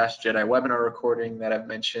the past Jedi webinar recording that I've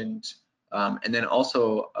mentioned, and then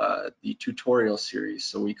also the tutorial series.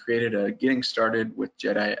 So we created a Getting Started with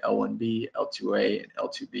Jedi L1B, L2A, and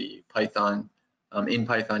L2B Python in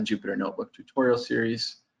Python Jupyter Notebook tutorial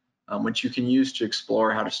series, which you can use to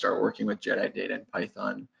explore how to start working with Jedi data in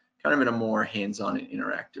Python, kind of in a more hands-on and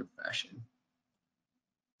interactive fashion.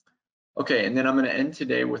 Okay, and then I'm going to end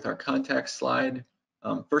today with our contact slide.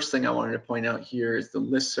 First thing I wanted to point out here is the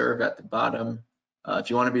listserv at the bottom. If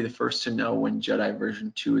you want to be the first to know when Jedi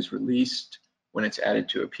version 2 is released, when it's added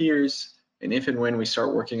to peers, and if and when we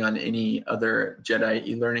start working on any other Jedi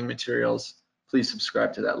e-learning materials, please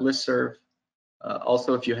subscribe to that listserv.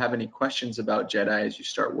 Also, if you have any questions about Jedi as you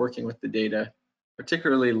start working with the data,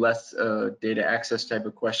 particularly less data access type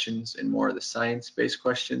of questions and more of the science-based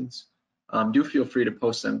questions, do feel free to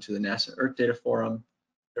post them to the NASA Earth Data Forum.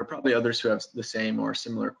 There are probably others who have the same or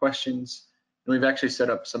similar questions. And we've actually set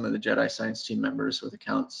up some of the Jedi science team members with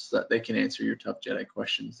accounts so that they can answer your tough Jedi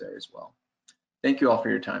questions there as well. Thank you all for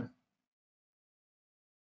your time.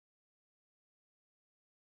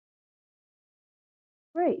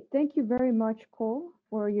 Great, thank you very much, Cole,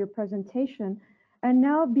 for your presentation. And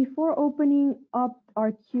now, before opening up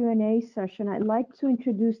our Q&A session, I'd like to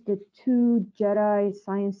introduce the two Jedi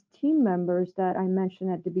science team members that I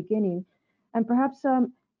mentioned at the beginning. And perhaps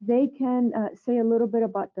they can say a little bit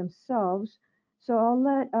about themselves. So I'll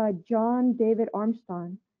let John David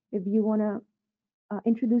Armstrong, if you want to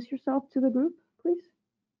introduce yourself to the group, please.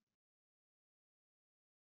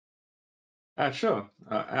 Sure.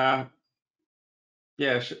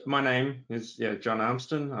 My name is John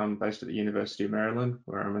Armstrong. I'm based at the University of Maryland,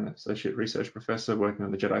 where I'm an associate research professor working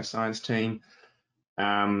on the Jedi science team,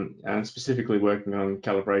 and specifically working on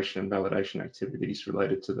calibration and validation activities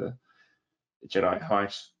related to the Jedi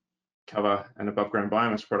height, cover, and above ground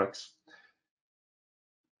biomass products.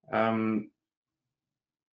 I'm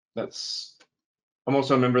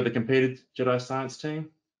also a member of the competed Jedi science team,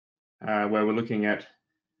 where we're looking at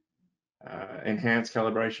enhanced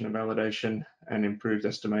calibration and validation and improved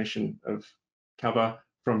estimation of cover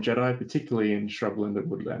from Jedi, particularly in shrubland and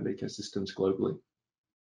woodland ecosystems globally.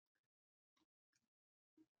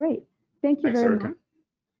 Great, thank you Thanks, very Erica. much.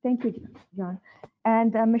 Thank you, John.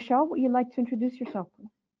 And Michelle, would you like to introduce yourself, please?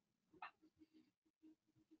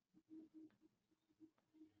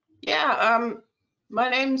 Yeah, my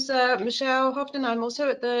name's Michelle Houghton. I'm also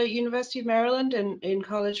at the University of Maryland in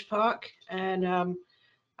College Park, and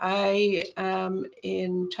I am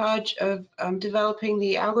in charge of developing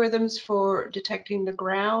the algorithms for detecting the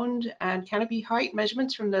ground and canopy height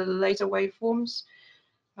measurements from the laser waveforms.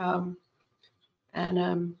 I'm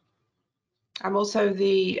also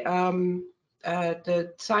the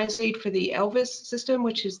science lead for the Elvis system,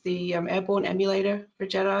 which is the airborne emulator for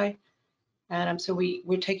Jedi. And so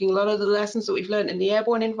we're taking a lot of the lessons that we've learned in the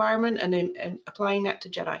airborne environment and applying that to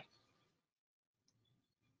Jedi.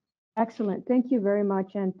 Excellent. Thank you very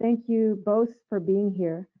much. And thank you both for being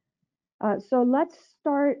here. So let's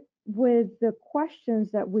start with the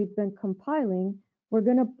questions that we've been compiling. We're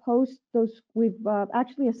going to post those. We've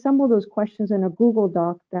actually assembled those questions in a Google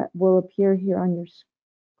Doc that will appear here on your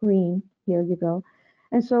screen. Here you go.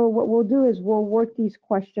 And so what we'll do is we'll work these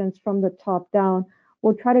questions from the top down.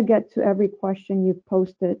 We'll try to get to every question you've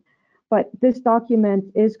posted, but this document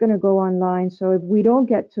is going to go online. So if we don't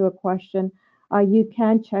get to a question, you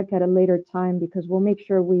can check at a later time because we'll make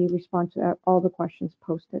sure we respond to all the questions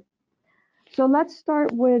posted. So let's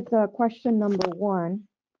start with question number 1.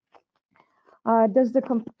 Does the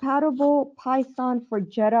compatible Python for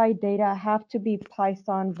JEDI data have to be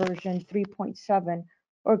Python version 3.7,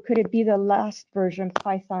 or could it be the last version,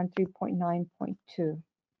 Python 3.9.2?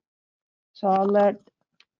 So I'll let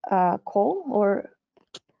Cole or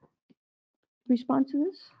respond to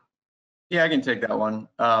this. Yeah, I can take that one.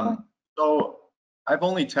 So I've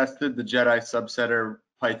only tested the JEDI subsetter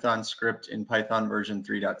Python script in Python version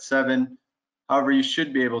 3.7. However, you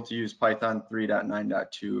should be able to use Python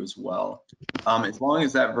 3.9.2 as well, as long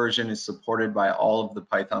as that version is supported by all of the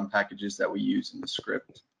Python packages that we use in the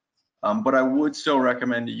script. But I would still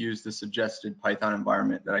recommend to use the suggested Python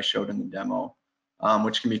environment that I showed in the demo,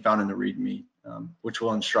 which can be found in the README, which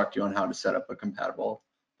will instruct you on how to set up a compatible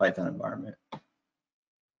Python environment.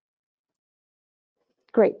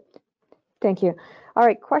 Great, thank you. All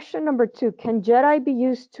right, question number 2. Can JEDI be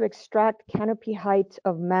used to extract canopy height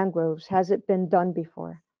of mangroves? Has it been done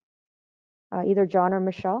before? Either John or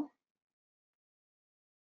Michelle?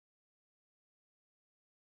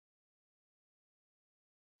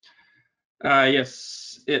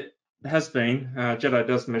 Yes, it has been. JEDI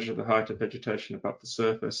does measure the height of vegetation above the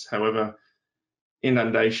surface. However,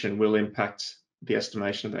 inundation will impact the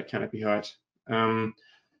estimation of that canopy height.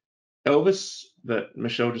 Elvis, that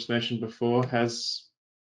Michelle just mentioned before, has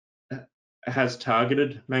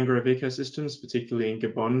targeted mangrove ecosystems, particularly in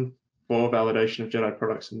Gabon, for validation of JEDI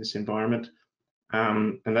products in this environment,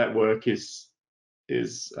 and that work is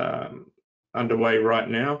underway right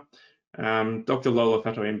now. Dr. Lola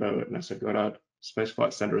Fatoimbo at NASA Goddard Space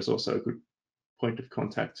Flight Center is also a good point of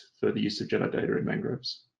contact for the use of JEDI data in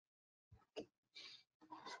mangroves.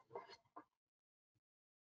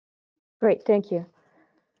 Great, thank you.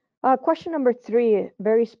 Question number 3,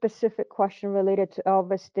 very specific question related to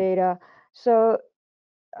Elvis data. So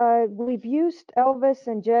we've used Elvis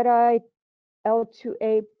and JEDI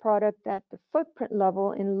L2A product at the footprint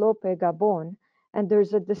level in Lope, Gabon, and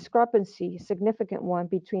there's a discrepancy, significant one,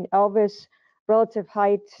 between Elvis relative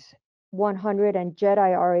height 100 and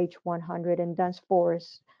JEDI RH 100 in dense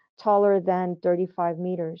forests, taller than 35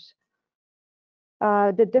 meters.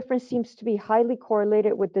 The difference seems to be highly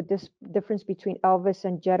correlated with the difference between Elvis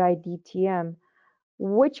and JEDI DTM.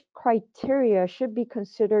 Which criteria should be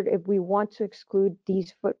considered if we want to exclude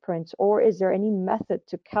these footprints, or is there any method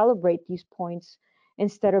to calibrate these points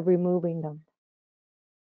instead of removing them?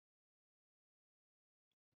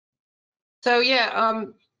 So yeah,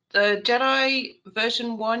 the JEDI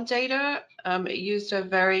version 1 data, it used a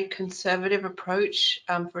very conservative approach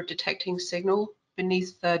for detecting signal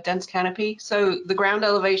beneath the dense canopy. So the ground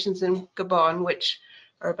elevations in Gabon, which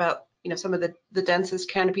are about some of the densest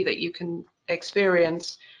canopy that you can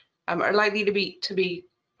experience, are likely to be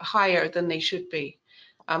higher than they should be.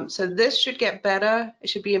 So this should get better. It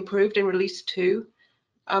should be improved in release 2.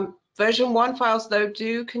 Version 1 files, though,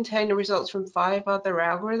 do contain the results from 5 other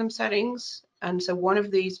algorithm settings, and so one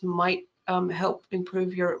of these might help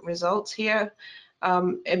improve your results here.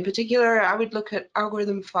 In particular, I would look at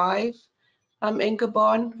algorithm 5 in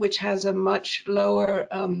Gabon, which has a much lower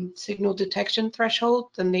signal detection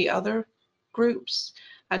threshold than the other groups,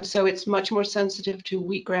 and so it's much more sensitive to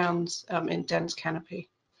wheat grounds in dense canopy.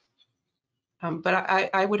 But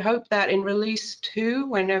I would hope that in release 2,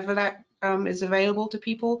 whenever that is available to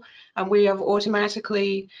people, we have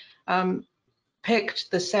automatically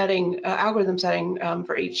picked the setting, algorithm setting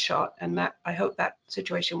for each shot, and that I hope that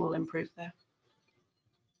situation will improve there.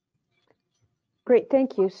 Great,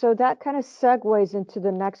 thank you. So that kind of segues into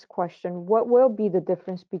the next question. What will be the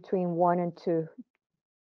difference between 1 and 2,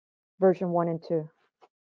 version 1 and 2?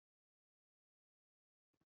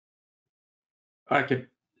 I could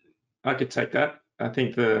take that. I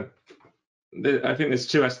think there's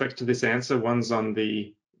 2 aspects to this answer. One's on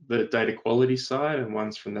the data quality side, and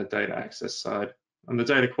one's from the data access side. On the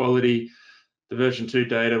data quality, the version 2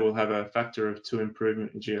 data will have a factor of 2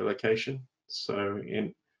 improvement in geolocation. So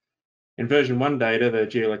in version 1 data, the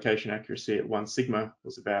geolocation accuracy at 1 sigma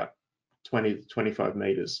was about 20 to 25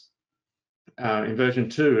 meters. In version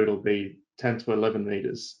 2, it'll be 10 to 11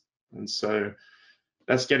 meters. And so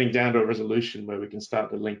that's getting down to a resolution where we can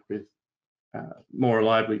start to link with, more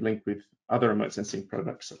reliably link with other remote sensing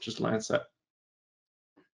products such as Landsat.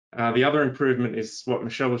 The other improvement is what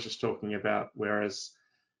Michelle was just talking about, whereas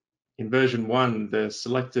in version 1, the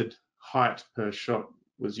selected height per shot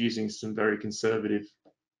was using some very conservative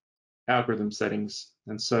algorithm settings.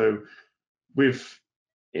 And so we've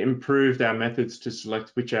improved our methods to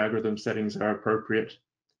select which algorithm settings are appropriate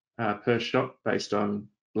per shot based on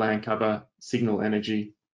land cover, signal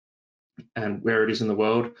energy, and where it is in the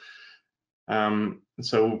world.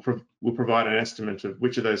 So we'll provide an estimate of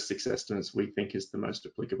which of those 6 estimates we think is the most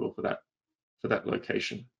applicable for that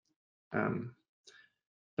location. From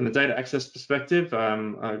the data access perspective,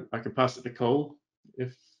 I can pass it to Cole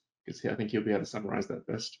because I think he'll be able to summarize that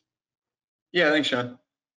best. Yeah, thanks, Sean.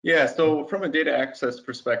 Yeah, so from a data access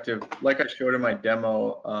perspective, like I showed in my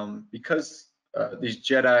demo, because these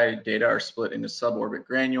JEDI data are split into suborbit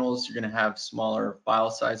granules, you're going to have smaller file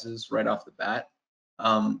sizes right off the bat.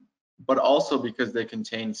 But also because they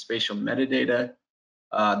contain spatial metadata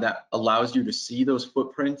that allows you to see those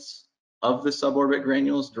footprints of the suborbit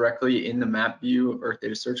granules directly in the map view of Earth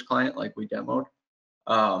Data Search Client like we demoed.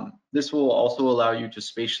 This will also allow you to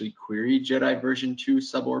spatially query JEDI version 2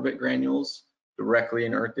 suborbit granules directly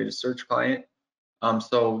in Earth Data Search Client.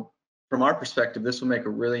 So from our perspective, this will make a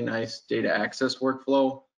really nice data access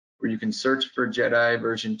workflow where you can search for JEDI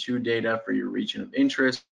version 2 data for your region of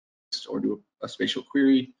interest or do a spatial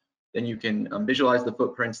query. Then you can visualize the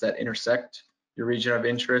footprints that intersect your region of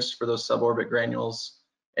interest for those suborbit granules,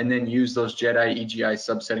 and then use those JEDI EGI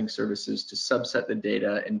subsetting services to subset the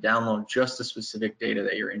data and download just the specific data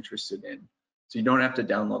that you're interested in. So you don't have to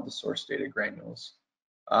download the source data granules.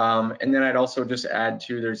 And then I'd also just add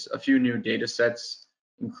too, there's a few new data sets,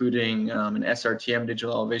 including an SRTM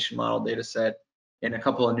digital elevation model data set and a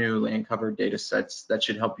couple of new land cover data sets that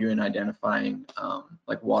should help you in identifying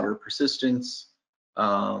like water persistence,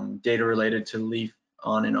 data related to leaf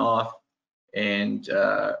on and off, and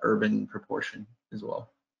urban proportion as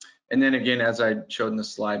well. And then again, as I showed in the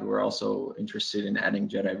slide, we're also interested in adding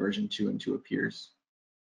JEDI version 2 into appears.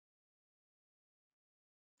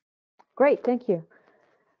 Great, thank you.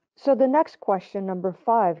 So the next question, number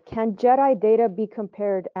 5, can JEDI data be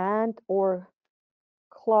compared and or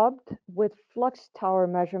clubbed with flux tower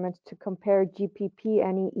measurements to compare GPP,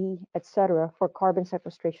 NEE, etc. for carbon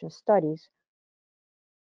sequestration studies?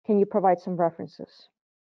 Can you provide some references?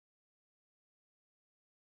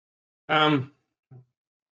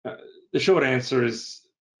 The short answer is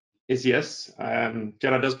yes.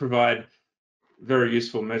 JEDI does provide very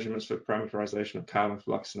useful measurements for parameterization of carbon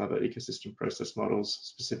flux and other ecosystem process models,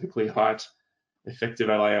 specifically height, effective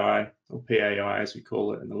LAI, or PAI as we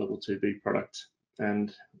call it in the level 2B product,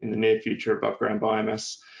 and in the near future above ground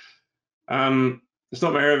biomass. It's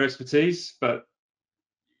not my area of expertise, but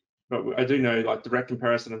I do know like direct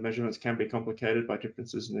comparison of measurements can be complicated by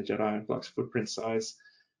differences in the JEDI and flux footprint size.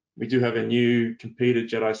 We do have a new competed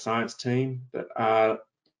JEDI science team that are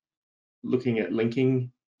looking at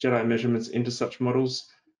linking JEDI measurements into such models,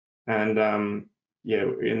 and yeah,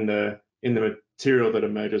 in the material that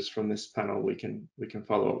emerges from this panel, we can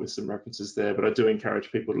follow up with some references there. But I do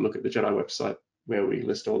encourage people to look at the JEDI website where we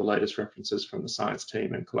list all the latest references from the science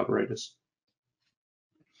team and collaborators.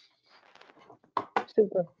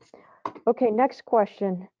 Super. Okay, next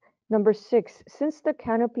question. Number 6, since the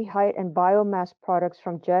canopy height and biomass products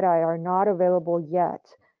from JEDI are not available yet,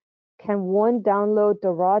 can one download the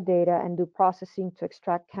raw data and do processing to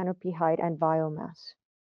extract canopy height and biomass?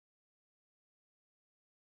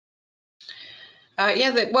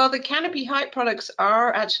 Well, the canopy height products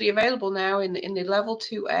are actually available now in the level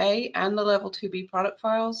 2A and the level 2B product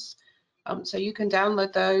files. So you can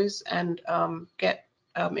download those and get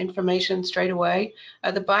information straight away.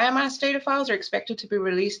 The biomass data files are expected to be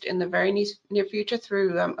released in the very near future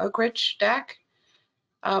through Oak Ridge DAC.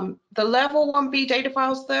 The level 1B data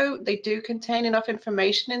files, though, they do contain enough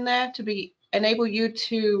information in there to enable you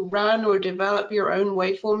to run or develop your own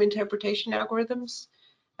waveform interpretation algorithms,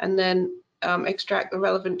 and then extract the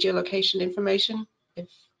relevant geolocation information if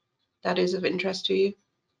that is of interest to you.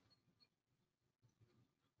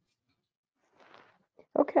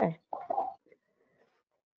 Okay.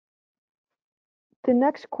 The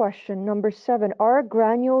next question, number 7, are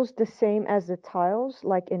granules the same as the tiles,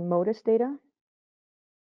 like in MODIS data?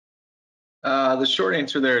 The short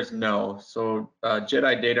answer there is no. So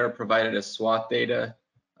JEDI data are provided as swath data.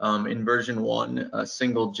 In version 1, a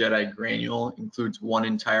single JEDI granule includes one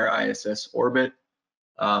entire ISS orbit,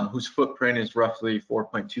 whose footprint is roughly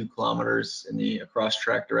 4.2 kilometers in the across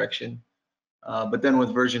track direction. But then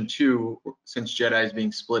with version 2, since JEDI is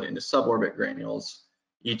being split into suborbit granules,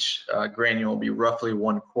 each granule will be roughly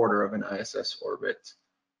 1/4 of an ISS orbit.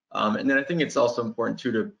 And then I think it's also important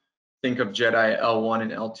too to think of JEDI L1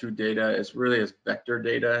 and L2 data as really as vector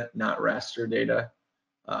data, not raster data.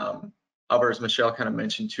 However, as Michelle kind of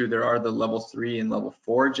mentioned too, there are the level 3 and level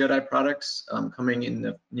 4 JEDI products coming in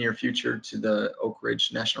the near future to the Oak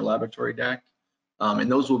Ridge National Laboratory DAC.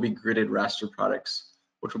 And those will be gridded raster products,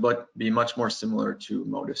 which will be much more similar to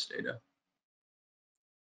MODIS data.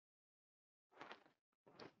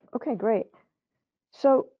 Okay, great.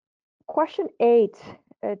 So question 8,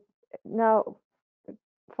 now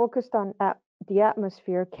focused on the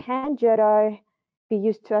atmosphere. Can JEDI be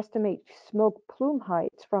used to estimate smoke plume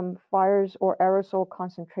heights from fires or aerosol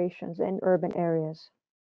concentrations in urban areas?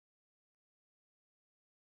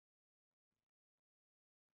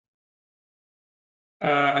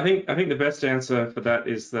 I think the best answer for that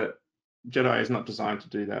is that JEDI is not designed to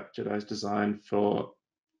do that. JEDI is designed for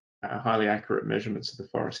highly accurate measurements of the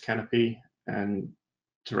forest canopy and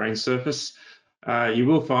terrain surface. You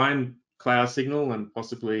will find cloud signal and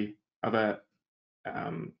possibly other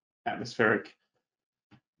atmospheric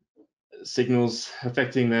signals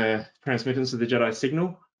affecting the transmittance of the JEDI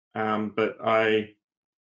signal, but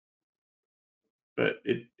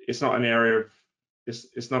it's not an area of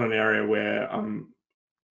it's not an area where I'm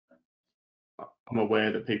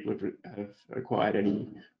aware that people have acquired any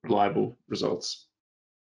reliable results.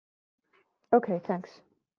 Okay, thanks.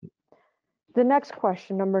 The next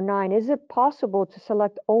question, number 9, is it possible to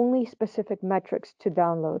select only specific metrics to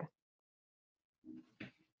download?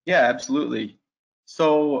 Yeah, absolutely.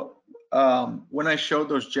 So when I showed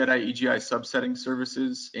those JEDI EGI subsetting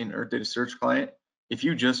services in Earth Data Search Client, if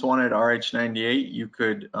you just wanted RH98, you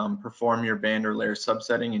could perform your band or layer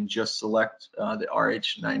subsetting and just select the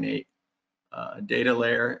RH98 data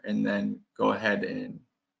layer and then go ahead and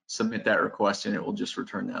submit that request and it will just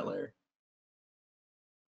return that layer.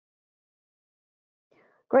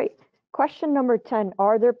 Great. Question number 10,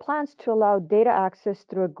 are there plans to allow data access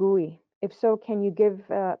through a GUI? If so, can you give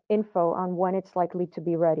info on when it's likely to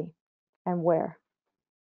be ready and where?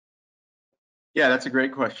 Yeah, that's a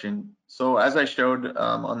great question. So as I showed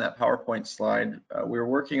on that PowerPoint slide, we're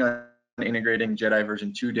working on integrating JEDI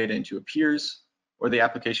version 2 data into Appears, or the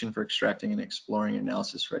application for extracting and exploring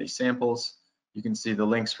analysis-ready samples. You can see the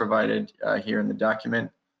links provided here in the document.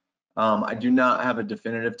 I do not have a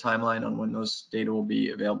definitive timeline on when those data will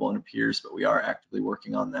be available in Appears, but we are actively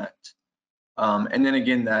working on that. And then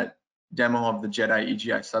again, that demo of the JEDI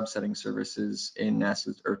EGI subsetting services in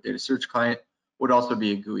NASA's Earth Data Search Client would also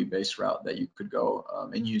be a GUI-based route that you could go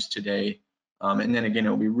and use today. And then again, it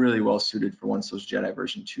will be really well suited for once those JEDI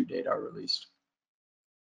version 2 data are released.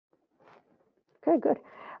 Okay, good.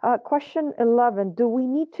 Question 11, do we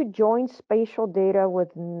need to join spatial data with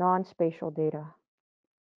non-spatial data?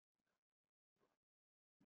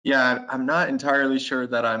 Yeah, I'm not entirely sure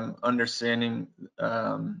that I'm understanding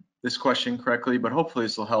this question correctly, but hopefully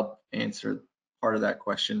this will help answer part of that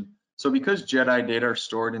question. So because JEDI data are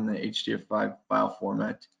stored in the HDF5 file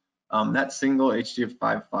format, that single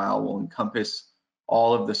HDF5 file will encompass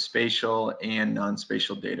all of the spatial and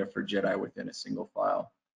non-spatial data for JEDI within a single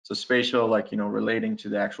file. So spatial, like, relating to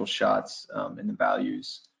the actual shots and the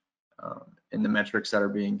values and the metrics that are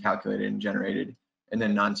being calculated and generated, and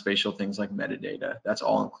then non-spatial things like metadata. That's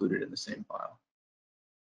all included in the same file.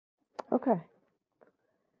 Okay.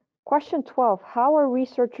 Question 12, how are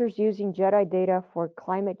researchers using JEDI data for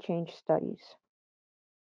climate change studies?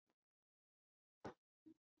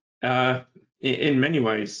 In many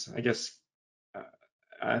ways, I guess,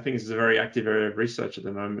 I think this is a very active area of research at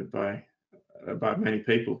the moment by many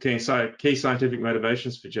people. Key scientific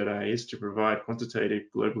motivations for JEDI is to provide quantitative,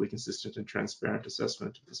 globally consistent and transparent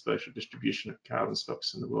assessment of the spatial distribution of carbon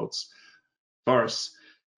stocks in the world's forests.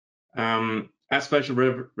 At spatial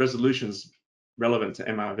resolutions relevant to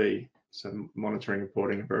MRV, so monitoring,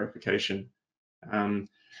 reporting and verification.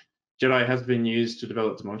 JEDI has been used to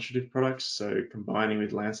develop demonstrative products, so combining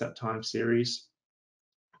with Landsat time series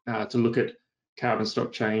to look at carbon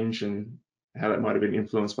stock change and how that might have been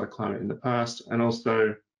influenced by climate in the past, and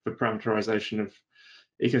also for parameterization of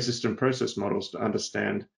ecosystem process models to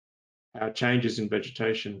understand how changes in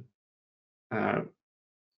vegetation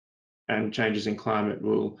and changes in climate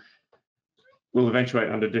will eventuate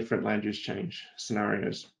under different land use change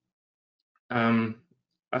scenarios.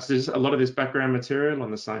 There's a lot of this background material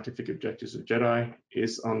on the scientific objectives of JEDI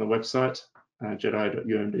is on the website,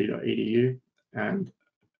 jedi.umd.edu, and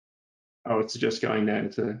I would suggest going there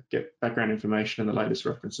to get background information and the latest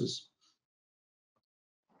references.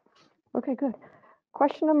 Okay, good.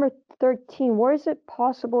 Question number 13, where is it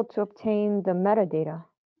possible to obtain the metadata?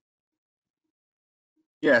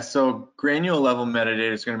 Yeah, so granular level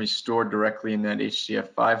metadata is going to be stored directly in that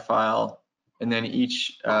HDF5 file. And then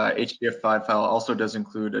each HDF5 file also does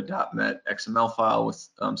include a .met XML file with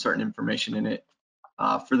certain information in it.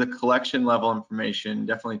 For the collection level information,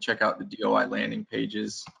 definitely check out the DOI landing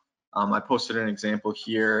pages. I posted an example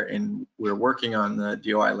here, and we're working on the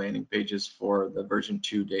DOI landing pages for the version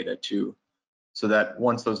 2 data too, so that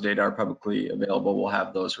once those data are publicly available, we'll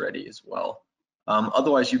have those ready as well.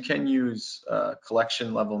 Otherwise, you can use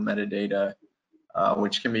collection level metadata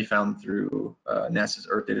which can be found through NASA's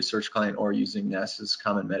Earth Data Search Client or using NASA's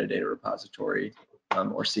Common Metadata Repository,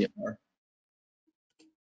 or CMR.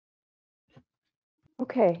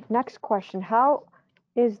 Okay, next question. How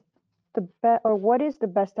is what is the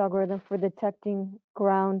best algorithm for detecting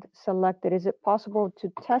ground selected? Is it possible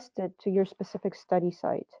to test it to your specific study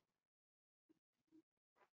site?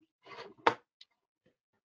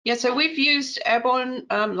 Yeah, so we've used airborne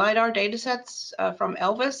LIDAR datasets from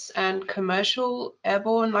Elvis and commercial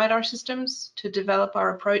airborne LIDAR systems to develop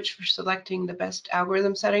our approach for selecting the best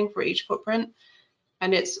algorithm setting for each footprint.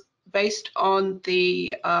 And it's based on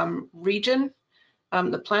the region,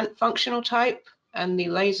 the plant functional type, and the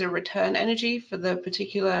laser return energy for the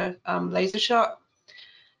particular laser shot.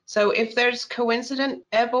 So if there's coincident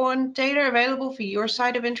airborne data available for your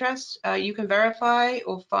site of interest, you can verify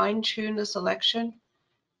or fine-tune the selection.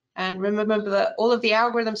 And remember that all of the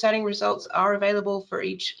algorithm setting results are available for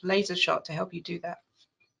each laser shot to help you do that.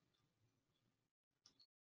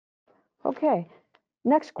 Okay,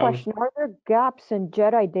 next question. Are there gaps in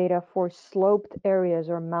JEDI data for sloped areas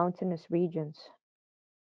or mountainous regions?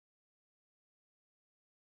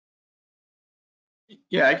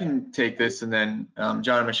 Yeah, I can take this, and then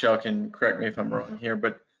John and Michelle can correct me if I'm wrong here,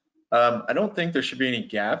 but I don't think there should be any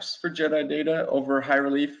gaps for JEDI data over high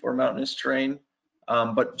relief or mountainous terrain,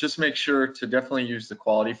 but just make sure to definitely use the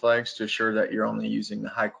quality flags to assure that you're only using the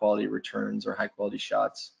high quality returns or high quality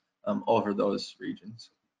shots over those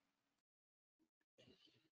regions.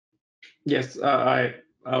 Yes, I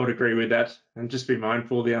would agree with that, and just be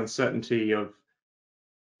mindful the uncertainty of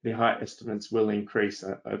the height estimates will increase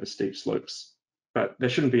over steep slopes, but there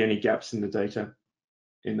shouldn't be any gaps in the data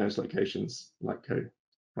in those locations, like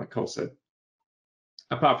Cole said.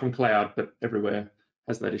 Apart from cloud, but everywhere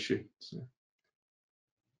has that issue. So.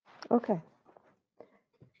 Okay.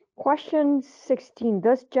 Question 16.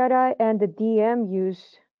 Does JEDI and the DM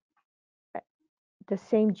use the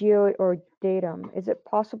same geo or datum? Is it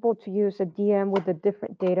possible to use a DM with a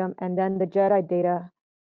different datum and then the JEDI data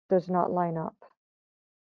does not line up?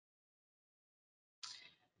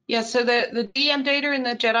 Yeah, so the DEM data in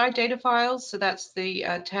the JEDI data files, so that's the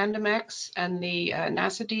TandemX and the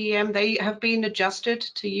NASA DEM, they have been adjusted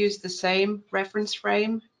to use the same reference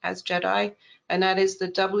frame as JEDI, and that is the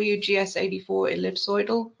WGS84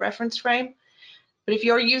 ellipsoidal reference frame. But if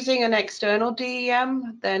you're using an external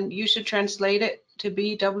DEM, then you should translate it to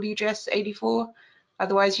be WGS84.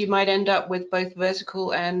 Otherwise, you might end up with both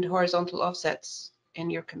vertical and horizontal offsets in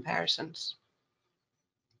your comparisons.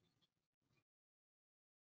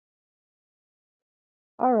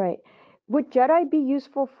 All right. Would JEDI be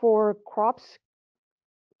useful for crops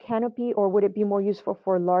canopy, or would it be more useful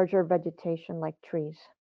for larger vegetation like trees?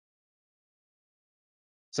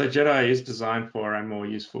 So JEDI is designed for and more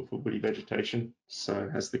useful for woody vegetation.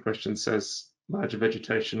 So as the question says, larger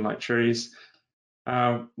vegetation like trees.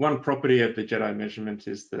 One property of the JEDI measurement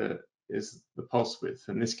is the pulse width,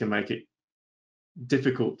 and this can make it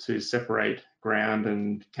difficult to separate ground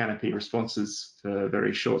and canopy responses for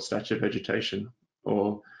very short stature vegetation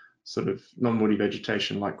or sort of non-woody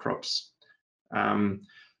vegetation like crops.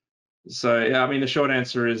 So yeah, I mean, the short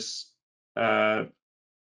answer is no.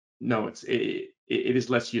 It is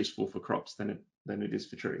less useful for crops than it is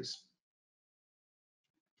for trees.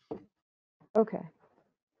 Okay.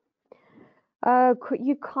 Could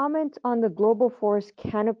you comment on the global forest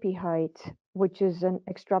canopy height, which is an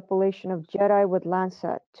extrapolation of JEDI with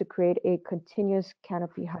Landsat to create a continuous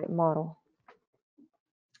canopy height model?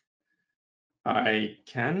 I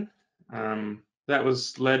can. That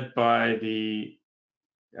was led by the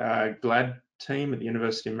GLAD team at the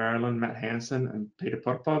University of Maryland, Matt Hansen and Peter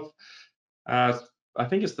Potapov. I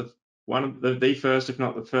think it's the first, if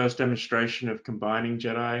not the first, demonstration of combining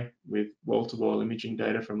JEDI with wall-to-wall imaging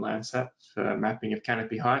data from Landsat for mapping of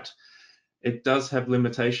canopy height. It does have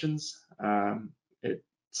limitations. It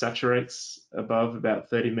saturates above about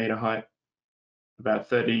 30 meter height, about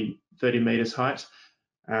 30 meters height.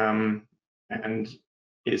 And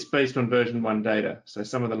it's based on version 1 data. So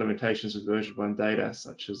some of the limitations of version 1 data,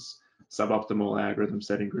 such as suboptimal algorithm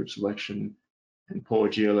setting, group selection, and poor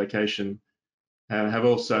geolocation, have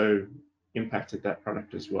also impacted that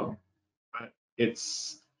product as well. But it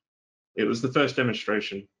was the first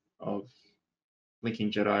demonstration of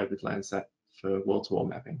linking JEDI with Landsat for wall-to-wall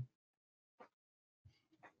mapping.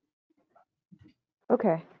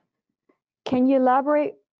 Okay. Can you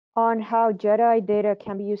elaborate on how JEDI data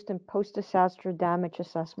can be used in post-disaster damage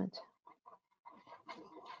assessment?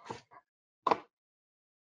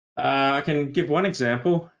 I can give one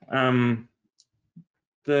example.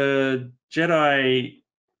 The JEDI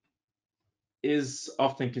is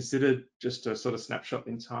often considered just a sort of snapshot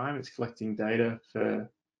in time. It's collecting data for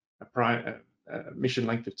a mission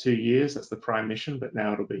length of 2 years. That's the prime mission, but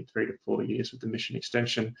now it'll be 3 to 4 years with the mission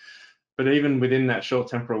extension. But even within that short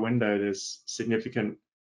temporal window, there's significant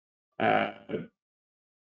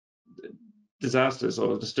disasters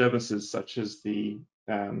or disturbances, such as the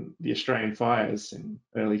Australian fires in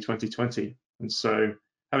early 2020. And so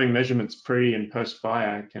having measurements pre and post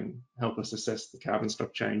fire can help us assess the carbon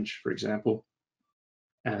stock change, for example,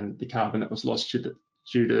 and the carbon that was lost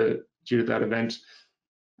due to that event.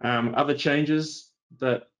 Other changes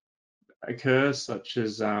that occur, such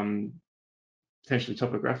as potentially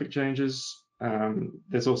topographic changes,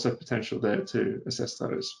 there's also potential there to assess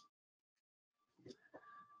those.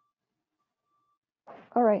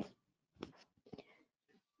 All right.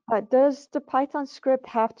 Does the Python script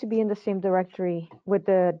have to be in the same directory with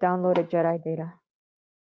the downloaded JEDI data?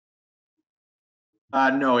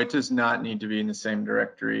 No, it does not need to be in the same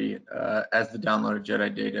directory as the downloaded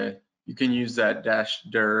JEDI data. You can use that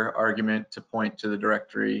 -dir argument to point to the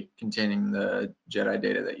directory containing the JEDI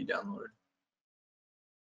data that you downloaded.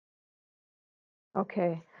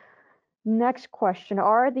 Okay. Next question.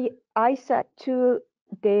 Are the ARSET2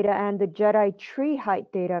 data and the JEDI tree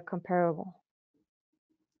height data comparable?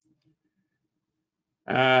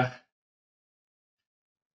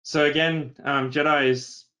 So again, JEDI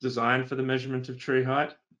is designed for the measurement of tree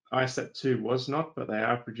height. ARSET2 was not, but they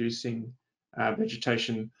are producing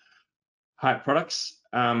vegetation height products.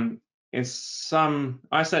 In some,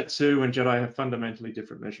 ARSET2 and JEDI have fundamentally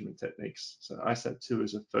different measurement techniques. So ARSET2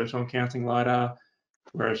 is a photon counting LIDAR,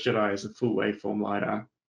 whereas JEDI is a full waveform LIDAR.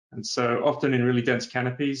 And so often in really dense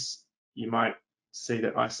canopies, you might see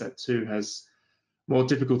that ARSET2 has more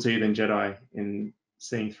difficulty than JEDI in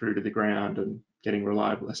seeing through to the ground and getting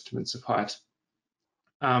reliable estimates of height.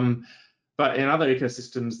 But in other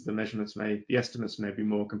ecosystems, the estimates may be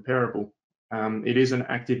more comparable. It is an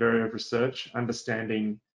active area of research,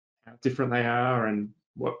 understanding how different they are and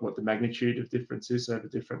what the magnitude of difference is over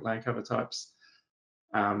different land cover types.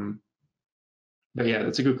 But yeah,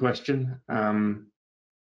 that's a good question.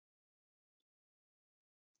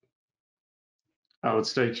 I would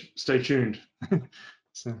stay tuned.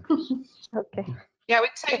 So. Okay. Yeah, I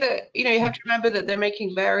would say that, you have to remember that they're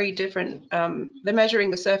making very different, they're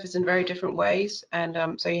measuring the surface in very different ways. And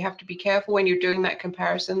so you have to be careful when you're doing that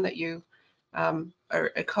comparison that you are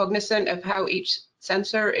cognizant of how each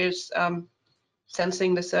sensor is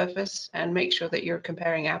sensing the surface, and make sure that you're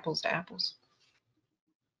comparing apples to apples.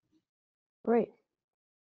 Great.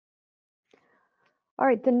 All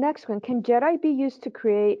right, the next one. Can JEDI be used to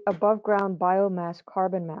create above ground biomass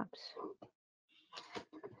carbon maps?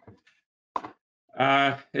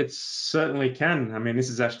 It certainly can. I mean, this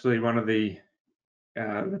is actually one of the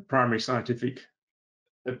primary scientific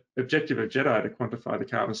objective of JEDI, to quantify the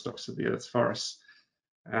carbon stocks of the Earth's forests.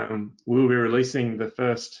 We'll be releasing the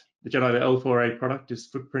JEDI L4A product is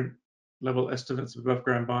footprint level estimates of above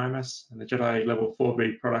ground biomass, and the JEDI level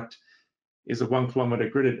 4B product is a 1 kilometre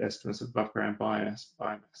gridded estimates of above ground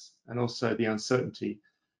biomass, and also the uncertainty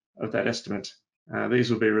of that estimate.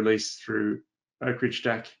 These will be released through Oak Ridge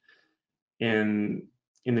DAC in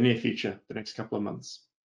the near future, the next couple of months.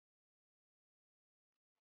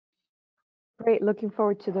 Great, looking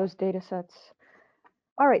forward to those data sets.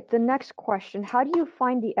 All right, the next question. How do you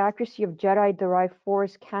find the accuracy of JEDI-derived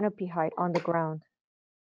forest canopy height on the ground?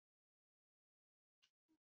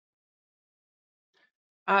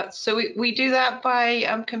 So we do that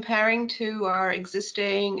by comparing to our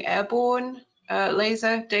existing airborne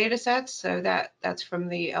laser data sets. So that's from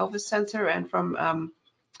the Elvis sensor, and from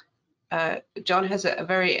John has a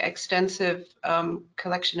very extensive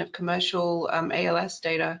collection of commercial ALS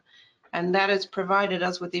data, and that has provided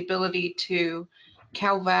us with the ability to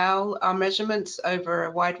cal-val our measurements over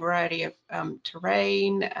a wide variety of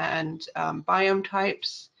terrain and biome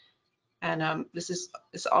types, and this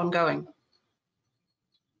is ongoing.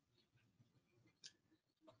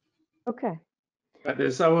 Okay. But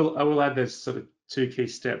I will add there's sort of 2 key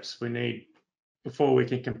steps we need before we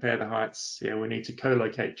can compare the heights. Yeah, we need to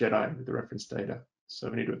co-locate JEDI with the reference data. So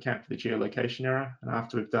we need to account for the geolocation error, and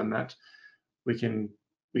after we've done that, we can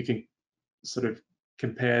sort of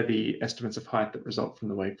compare the estimates of height that result from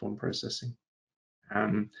the waveform processing.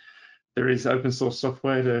 There is open source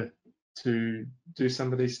software to do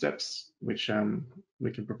some of these steps, which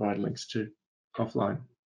we can provide links to offline.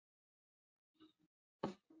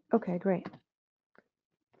 Okay, great.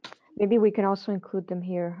 Maybe we can also include them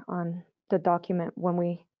here on the document when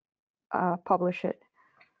we publish it.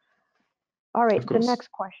 All right, the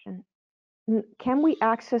next question. Can we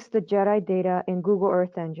access the JEDI data in Google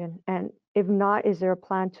Earth Engine? And if not, is there a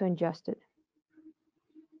plan to ingest it?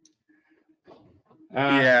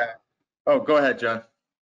 Yeah. Oh, go ahead, John.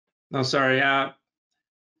 No, sorry. I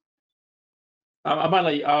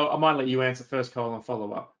might let you answer first, Cole, and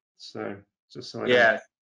follow up. So just so I don't.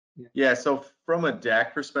 Yeah, so from a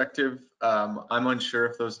DAC perspective, I'm unsure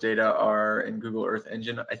if those data are in Google Earth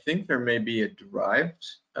Engine. I think there may be a derived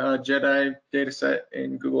JEDI data set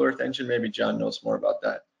in Google Earth Engine. Maybe John knows more about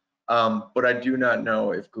that. But I do not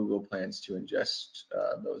know if Google plans to ingest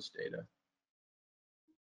those data.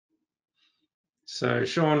 So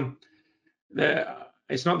Sean,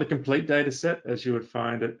 it's not the complete data set as you would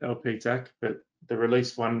find at LPDAC, but the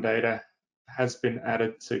release 1 data has been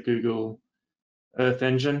added to Google Earth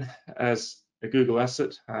Engine as a Google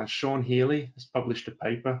asset. Sean Healy has published a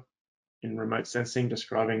paper in remote sensing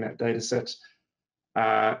describing that data set.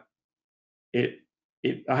 I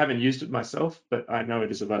haven't used it myself, but I know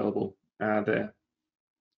it is available there.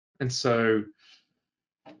 And so,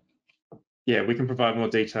 yeah, we can provide more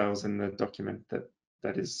details in the document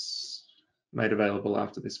that is made available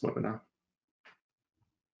after this webinar.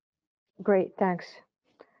 Great, thanks.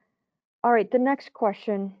 All right, the next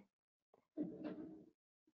question.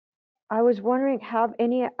 I was wondering,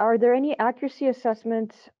 are there any accuracy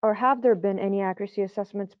assessments, or have there been any accuracy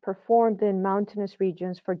assessments performed in mountainous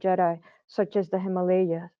regions for JEDI, such as the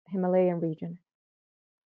Himalayan region?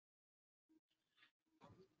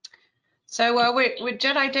 So with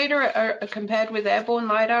JEDI data are compared with airborne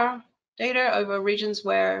LIDAR data over regions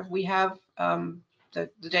where we have the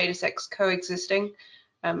data sets coexisting.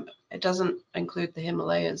 It doesn't include the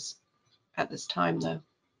Himalayas at this time, though.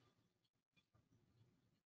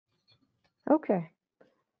 Okay.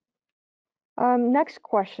 Next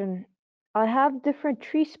question. I have different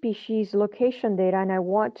tree species location data and I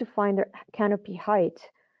want to find their canopy height.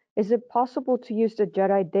 Is it possible to use the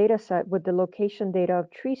JEDI dataset with the location data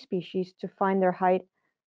of tree species to find their height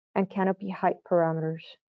and canopy height parameters?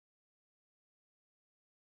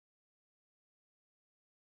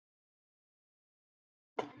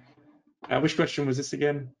 Which question was this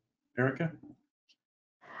again, Erica?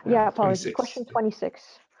 Yeah, apologies. 26. Question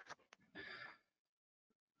 26.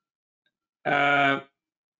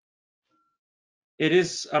 It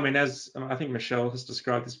is, I mean, as I think Michelle has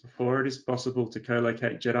described this before, it is possible to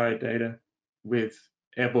co-locate JEDI data with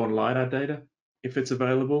airborne LIDAR data if it's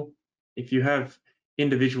available. If you have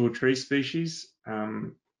individual tree species,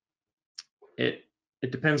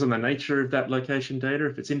 it depends on the nature of that location data.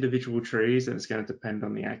 If it's individual trees, then it's going to depend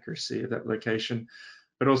on the accuracy of that location.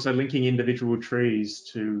 But also linking individual trees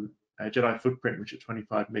to a JEDI footprint, which at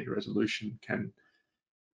 25-meter resolution can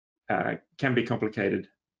be complicated.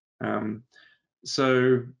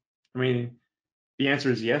 So, I mean, the answer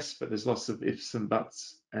is yes, but there's lots of ifs and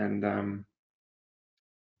buts, and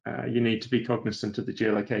you need to be cognizant of the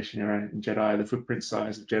geolocation in JEDI, the footprint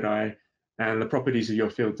size of JEDI, and the properties of your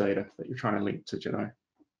field data that you're trying to link to JEDI.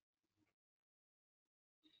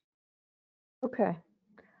 Okay.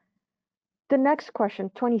 The next question,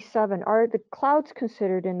 27. Are the clouds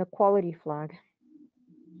considered in the quality flag?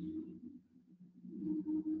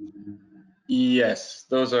 Yes,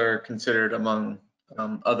 those are considered among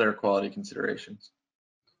other quality considerations.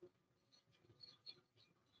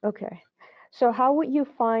 Okay. So how would you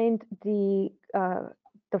find the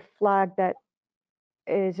flag that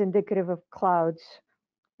is indicative of clouds?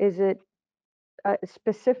 Is it a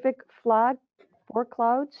specific flag for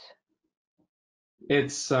clouds?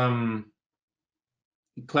 It's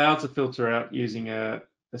clouds are filtered out using a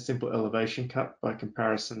simple elevation cut by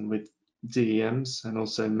comparison with DEMs and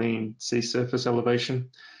also mean sea surface elevation.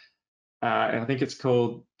 And I think it's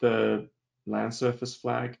called the land surface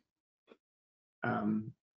flag,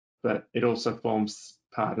 but it also forms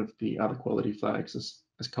part of the other quality flags,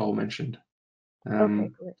 as Cole mentioned.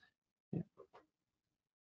 Okay, great.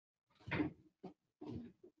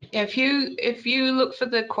 Yeah, if you look for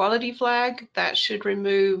the quality flag, that should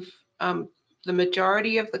remove the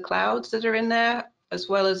majority of the clouds that are in there, as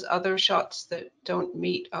well as other shots that don't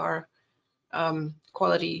meet our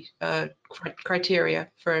quality criteria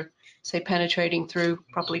for, say, penetrating through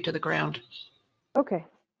properly to the ground. Okay,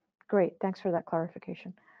 great. Thanks for that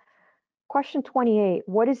clarification. Question 28.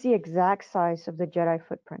 What is the exact size of the JEDI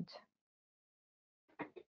footprint?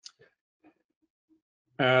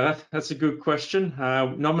 That's a good question.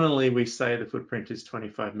 Nominally, we say the footprint is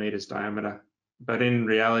 25 meters diameter, but in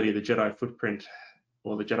reality, the JEDI footprint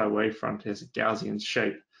or the JEDI wavefront has a Gaussian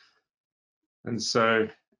shape. And so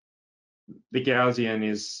the Gaussian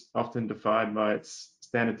is often defined by its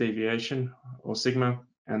standard deviation, or sigma,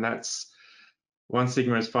 and that's 1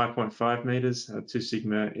 sigma is 5.5 meters, 2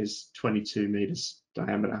 sigma is 22 meters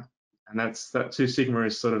diameter. And that 2 sigma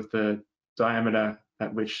is sort of the diameter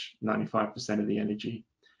at which 95% of the energy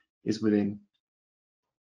is within.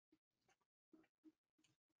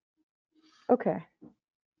 Okay.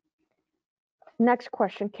 Next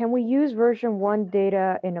question, can we use version 1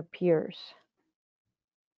 data in Appears?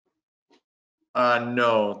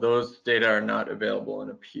 No, those data are not available in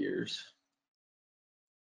Appears.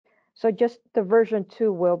 So just the version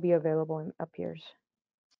 2 will be available in Appears.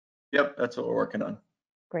 Yep, that's what we're working on.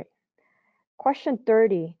 Great. Question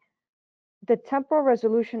 30. The temporal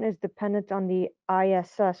resolution is dependent on the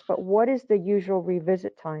ISS, but what is the usual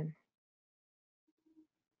revisit time?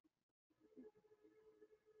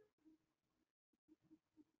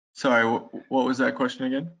 Sorry, what was that question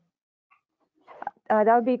again?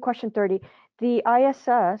 That would be question 30. The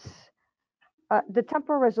ISS, the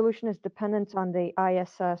temporal resolution is dependent on the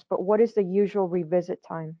ISS, but what is the usual revisit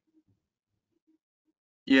time?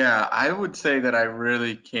 Yeah, I would say that I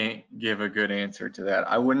really can't give a good answer to that.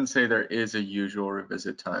 I wouldn't say there is a usual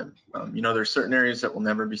revisit time. You know, there's certain areas that will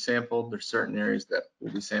never be sampled. There's certain areas that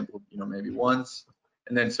will be sampled, you know, maybe once,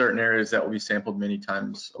 and then certain areas that will be sampled many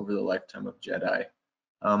times over the lifetime of JEDI.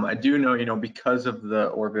 I do know, you know, because of the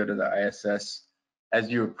orbit of the ISS,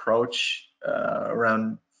 as you approach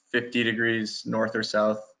around 50 degrees north or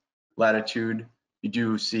south latitude, you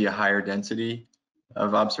do see a higher density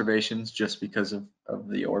of observations just because of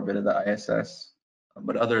the orbit of the ISS.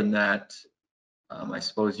 But other than that, I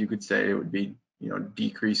suppose you could say it would be, you know,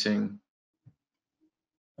 decreasing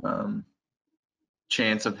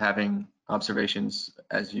chance of having observations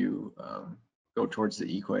as you go towards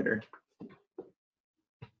the equator.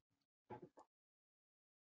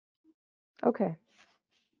 Okay.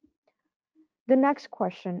 The next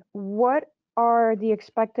question, what are the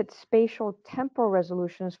expected spatial temporal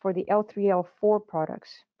resolutions for the L3, L4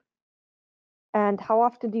 products? And how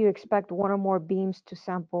often do you expect one or more beams to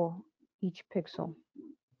sample each pixel?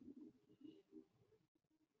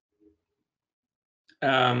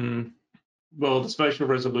 Well, the spatial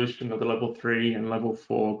resolution of the level 3 and level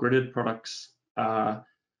 4 gridded products are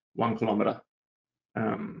 1 kilometer.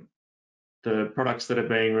 The products that are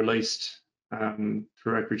being released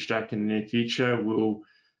through Oak Stack in the near future will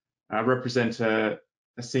represent a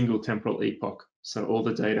single temporal epoch. So all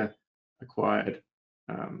the data acquired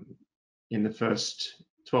in the first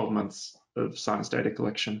 12 months of science data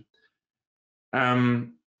collection. The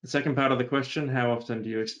second part of the question, how often do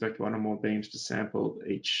you expect one or more beams to sample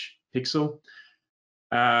each pixel?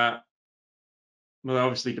 Well, it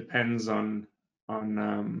obviously depends on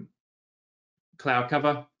cloud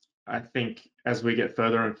cover. I think as we get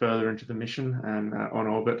further and further into the mission and on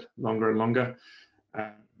orbit longer and longer,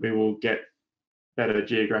 we will get better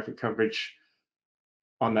geographic coverage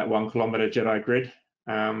on that 1 kilometer JEDI grid.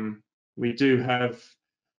 We do have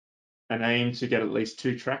an aim to get at least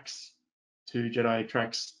 2 JEDI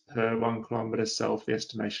tracks per 1 kilometer self the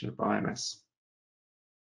estimation of biomass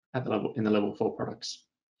at the level in the level 4 products.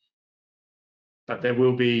 But there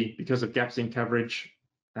will be, because of gaps in coverage,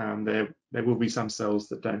 there will be some cells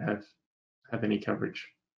that don't have any coverage.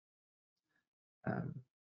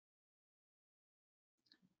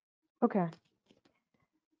 Okay.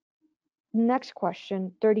 Next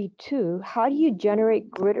question, 32. How do you generate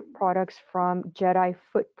gridded products from JEDI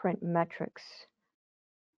footprint metrics?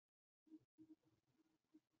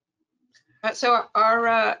 So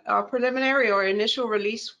our preliminary or initial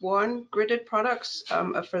release 1 gridded products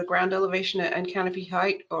for the ground elevation and canopy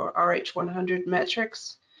height, or RH100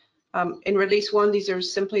 metrics. In release 1, these are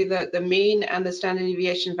simply the mean and the standard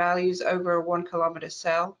deviation values over a 1 kilometer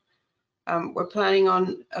cell. We're planning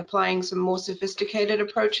on applying some more sophisticated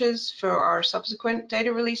approaches for our subsequent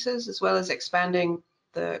data releases, as well as expanding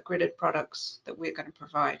the gridded products that we're going to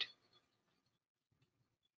provide.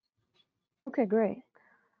 Okay, great.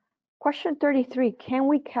 Question 33, can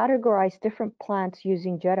we categorize different plants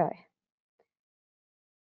using JEDI?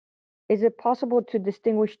 Is it possible to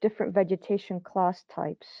distinguish different vegetation class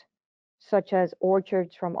types, such as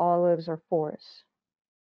orchards from olives or forests?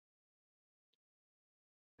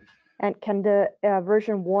 And can the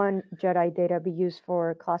version 1 JEDI data be used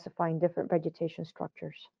for classifying different vegetation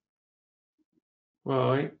structures?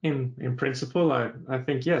 Well, in principle, I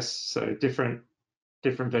think yes. So different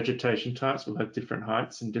vegetation types will have different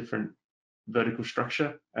heights and different vertical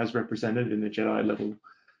structure as represented in the JEDI level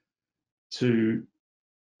 2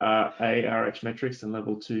 A RH metrics and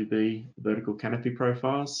level 2B vertical canopy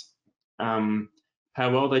profiles. How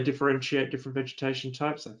well they differentiate different vegetation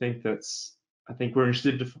types, I think we're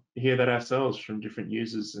interested to hear that ourselves from different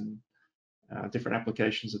users and different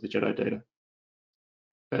applications of the JEDI data.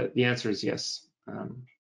 But the answer is yes.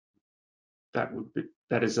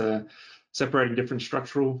 That is separating different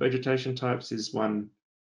structural vegetation types is one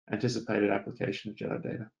anticipated application of JEDI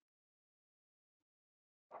data.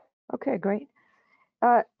 Okay, great.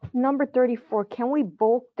 Number 34, can we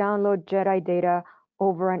bulk download JEDI data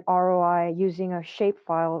over an ROI using a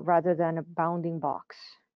shapefile rather than a bounding box?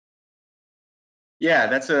 Yeah,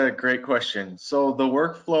 that's a great question. So the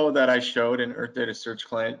workflow that I showed in Earth Data Search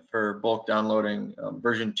Client for bulk downloading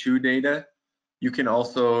version 2 data, you can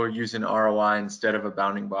also use an ROI instead of a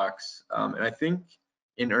bounding box. And I think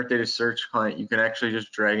in Earth Data Search Client, you can actually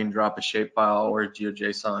just drag and drop a shapefile or a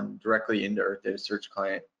GeoJSON directly into Earth Data Search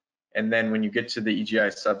Client. And then when you get to the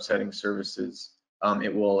EGI subsetting services,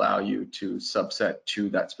 it will allow you to subset to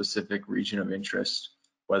that specific region of interest,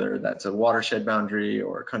 whether that's a watershed boundary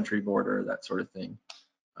or a country border, that sort of thing.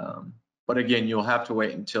 But again, you'll have to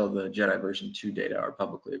wait until the JEDI version 2 data are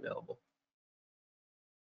publicly available.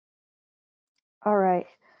 All right.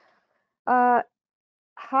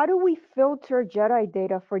 How do we filter JEDI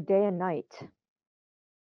data for day and night?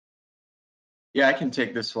 Yeah, I can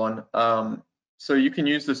take this one. So you can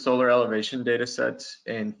use the solar elevation data set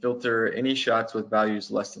and filter any shots with values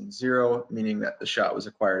less than 0, meaning that the shot was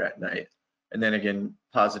acquired at night. And then again,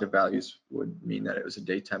 positive values would mean that it was a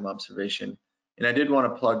daytime observation. And I did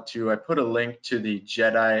want to plug too, I put a link to the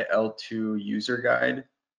JEDI L2 user guide.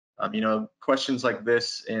 You know, questions like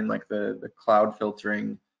this and like the cloud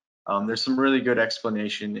filtering, there's some really good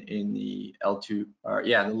explanation in the L2,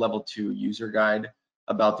 the level 2 user guide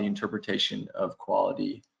about the interpretation of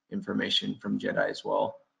quality information from JEDI as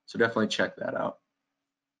well. So definitely check that out.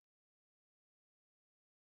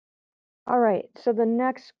 All right, so the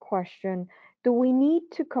next question, do we need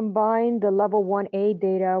to combine the level 1A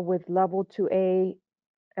data with level 2A,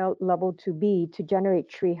 level 2B to generate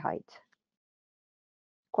tree height?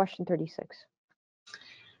 Question 36.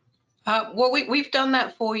 Well, we've done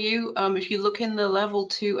that for you. If you look in the level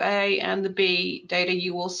 2A and the B data,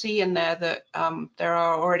 you will see in there that there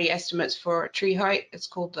are already estimates for tree height. It's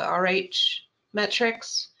called the RH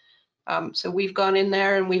metrics. So we've gone in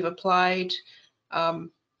there and we've applied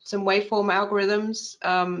some waveform algorithms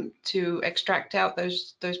to extract out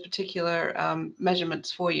those particular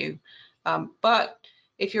measurements for you. But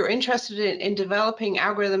if you're interested in developing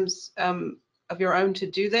algorithms of your own to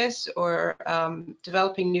do this, or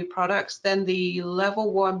developing new products, then the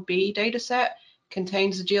level 1B dataset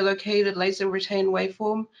contains a geolocated laser retained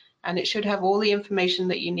waveform, and it should have all the information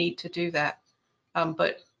that you need to do that.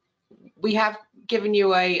 But we have given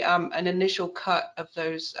you an initial cut of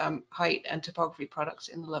those height and topography products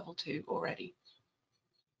in the level 2 already.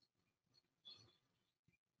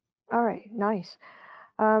 All right, nice.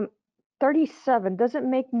 37, does it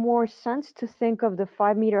make more sense to think of the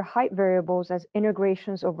 5-meter height variables as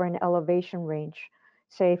integrations over an elevation range,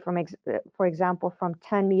 say for example, from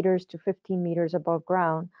 10 meters to 15 meters above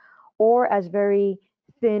ground, or as very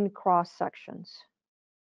thin cross sections?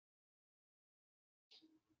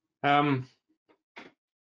 I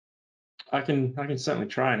can certainly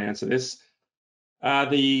try and answer this.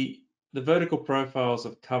 The vertical profiles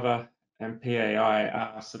of cover and PAI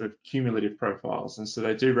are sort of cumulative profiles, and so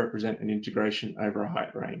they do represent an integration over a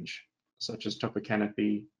height range, such as top of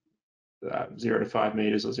canopy, 0 to 5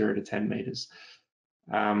 meters or 0 to 10 meters.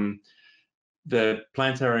 The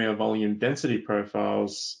plant area volume density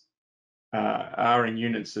profiles are in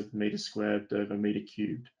units of meter squared over meter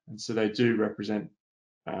cubed, and so they do represent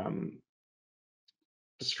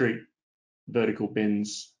discrete vertical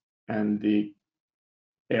bins and the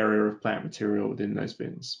area of plant material within those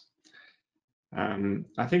bins.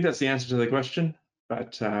 I think that's the answer to the question,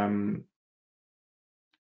 but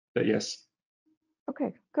yes.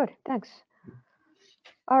 Okay, good, thanks.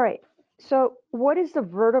 All right, so what is the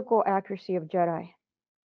vertical accuracy of JEDI?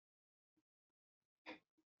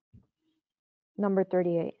 Number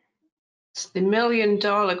 38. It's the $1 million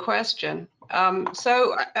question.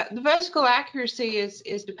 So the vertical accuracy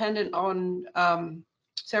is dependent on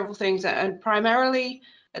several things, and primarily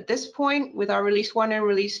at this point with our release 1 and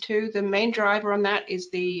release 2, the main driver on that is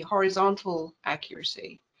the horizontal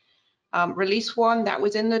accuracy. Release 1, that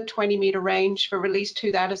was in the 20-meter range. For release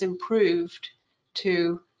 2, that has improved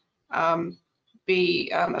to be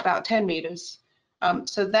about 10 meters.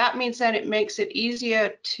 So that means that it makes it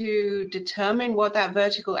easier to determine what that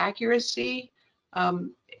vertical accuracy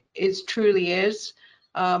truly is.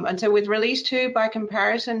 And so with release 2, by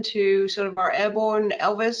comparison to sort of our airborne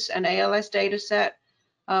ELVIS and ALS data set,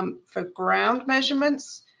 for ground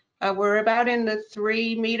measurements, we're about in the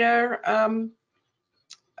 3-meter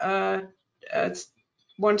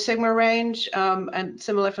 1 sigma range, and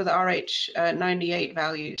similar for the RH 98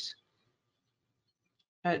 values.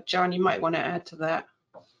 John, you might want to add to that.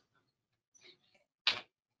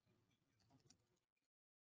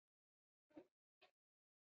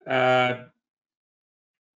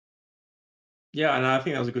 Yeah, and I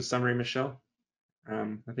think that was a good summary, Michelle.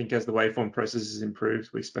 I think as the waveform process is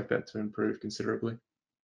improved, we expect that to improve considerably.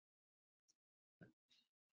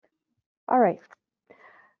 All right.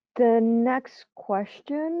 The next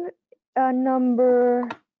question, number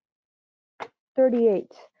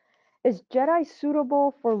 38. Is JEDI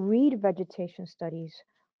suitable for reed vegetation studies?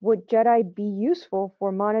 Would JEDI be useful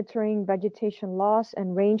for monitoring vegetation loss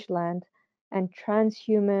and rangeland and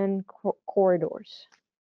transhuman corridors?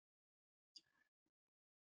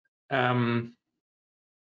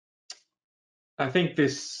 I think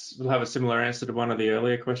this will have a similar answer to one of the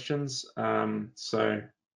earlier questions. So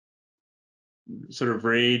sort of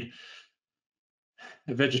reed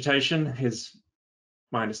vegetation is,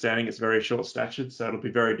 my understanding, it's very short statured, so it'll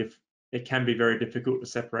be it can be very difficult to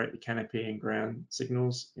separate the canopy and ground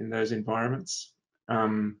signals in those environments.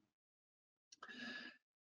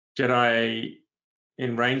 JEDI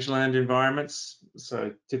in rangeland environments,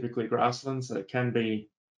 so typically grasslands, so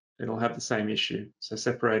it'll have the same issue. So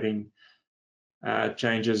separating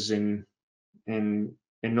changes in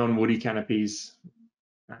non-woody canopies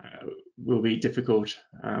will be difficult,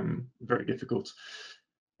 very difficult.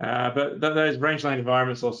 But those rangeland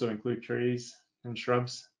environments also include trees and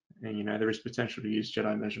shrubs, and there is potential to use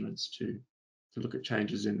JEDI measurements to look at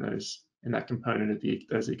changes in that component of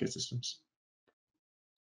those ecosystems.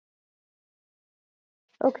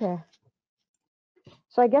 Okay.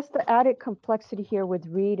 So I guess the added complexity here with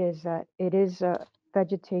reed is that it is a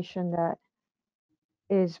vegetation that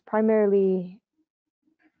is primarily,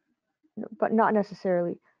 but not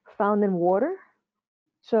necessarily, found in water.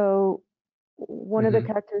 So one of the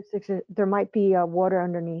characteristics is there might be water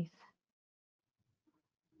underneath.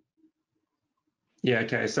 Yeah,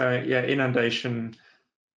 okay, so yeah, inundation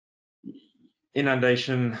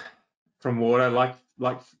from water, like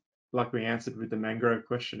we answered with the mangrove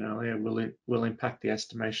question earlier, will impact the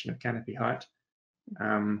estimation of canopy height.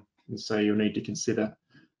 And so you'll need to consider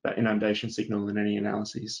that inundation signal in any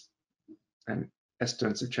analyses and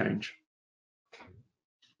estimates of change.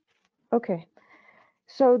 Okay,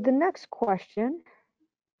 so the next question,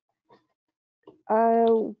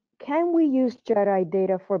 can we use JEDI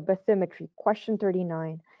data for bathymetry? Question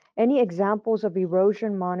 39. Any examples of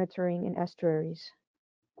erosion monitoring in estuaries?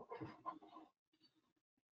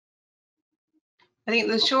 I think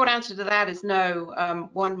the short answer to that is no.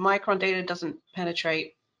 1 micron data doesn't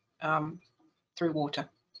penetrate through water.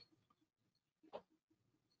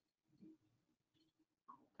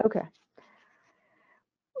 Okay.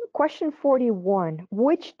 Question 41.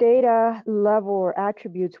 Which data level or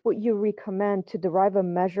attributes would you recommend to derive a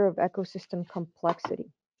measure of ecosystem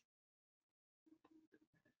complexity?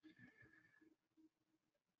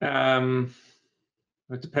 It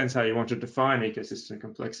depends how you want to define ecosystem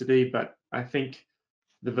complexity, but I think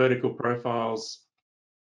the vertical profiles,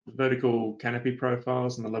 the vertical canopy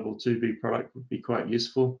profiles and the level 2B product would be quite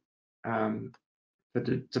useful for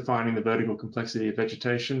defining the vertical complexity of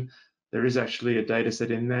vegetation. There is actually a data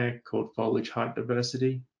set in there called foliage height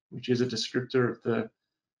diversity, which is a descriptor of the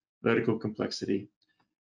vertical complexity.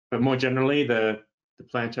 But more generally, the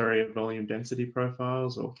plant area volume density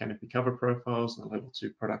profiles or canopy cover profiles and the level 2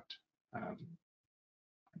 product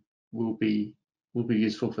will be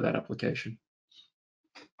useful for that application.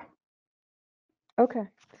 Okay.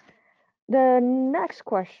 The next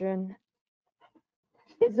question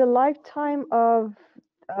is the lifetime of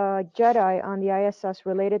JEDI on the ISS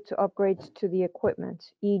related to upgrades to the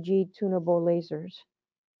equipment, e.g. tunable lasers?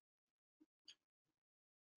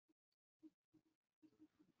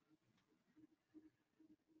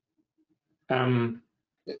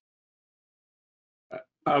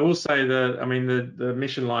 I will say that, I mean, the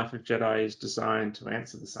mission life of JEDI is designed to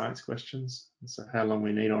answer the science questions. And so how long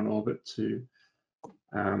we need on orbit to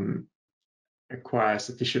acquire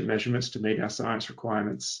sufficient measurements to meet our science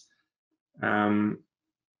requirements.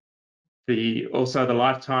 Also the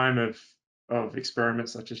lifetime of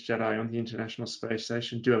experiments such as JEDI on the International Space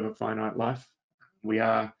Station do have a finite life. We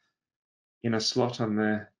are in a slot on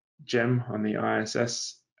the GEM on the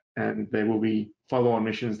ISS, and there will be follow-on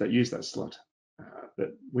missions that use that slot.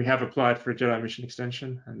 But we have applied for a JEDI mission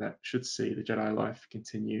extension, and that should see the JEDI life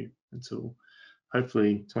continue until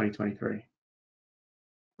hopefully 2023.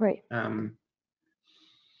 Right.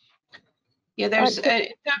 Yeah, there's in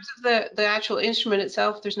terms of the actual instrument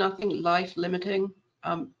itself, there's nothing life limiting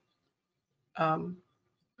as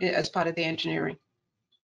part of the engineering.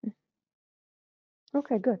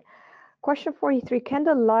 Okay, good. Question 43, can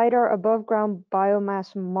the LIDAR above ground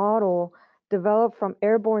biomass model developed from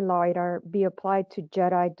airborne LIDAR be applied to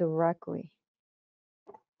JEDI directly?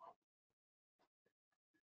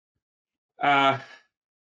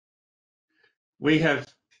 We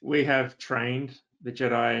have trained the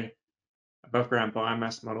JEDI above ground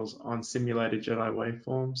biomass models on simulated Jedi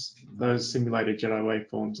waveforms. Those simulated Jedi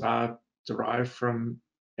waveforms are derived from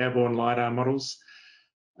airborne LIDAR models.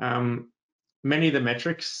 Many of the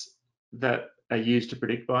metrics that are used to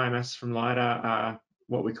predict biomass from LIDAR are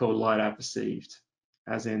what we call LIDAR perceived,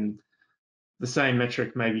 as in the same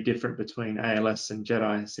metric may be different between ALS and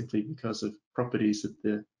Jedi simply because of properties of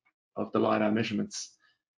the LIDAR measurements.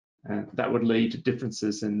 That would lead to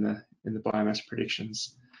differences in the biomass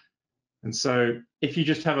predictions. And so if you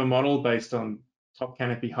just have a model based on top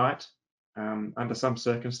canopy height, under some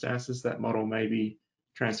circumstances, that model may be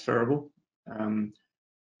transferable.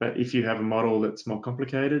 But if you have a model that's more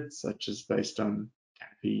complicated, such as based on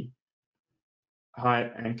canopy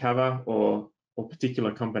height and cover, or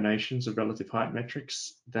particular combinations of relative height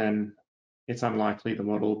metrics, then it's unlikely the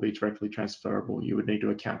model will be directly transferable. You would need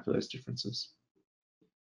to account for those differences.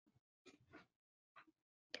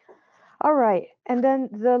 All right, and then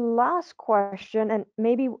the last question, and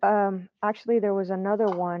maybe actually there was another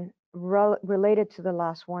one related to the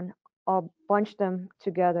last one. I'll bunch them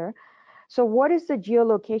together. So what is the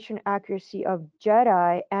geolocation accuracy of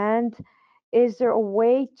Jedi, and is there a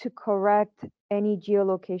way to correct any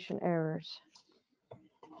geolocation errors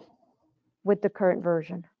with the current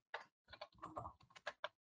version?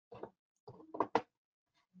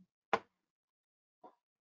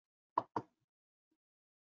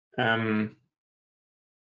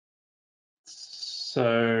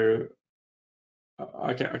 So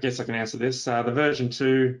I guess I can answer this. The version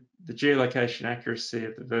 2, the geolocation accuracy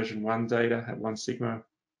of the version 1 data at 1 sigma,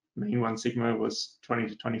 mean 1 sigma was 20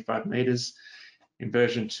 to 25 meters. In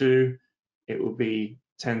version 2, it will be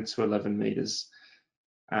 10 to 11 meters.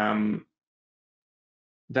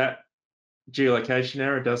 That geolocation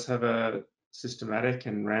error does have a systematic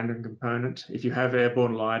and random component. If you have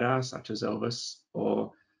airborne LIDAR, such as Elvis,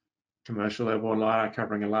 or commercial airborne LIDAR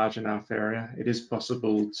covering a large enough area, it is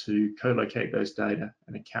possible to co-locate those data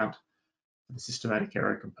and account for the systematic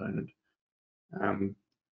error component.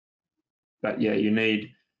 But yeah, you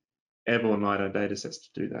need airborne LIDAR data sets to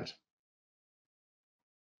do that.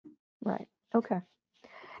 Right, okay.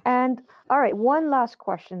 And all right, one last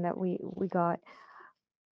question that we got.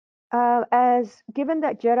 As given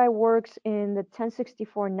that Jedi works in the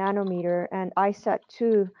 1064 nanometer and ISAT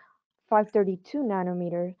 2 532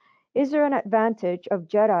 nanometer, is there an advantage of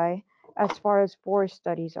Jedi as far as forest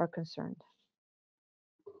studies are concerned?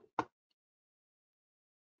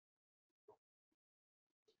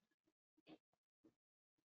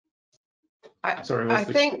 Sorry,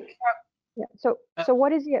 think. Yeah. So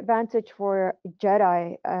what is the advantage for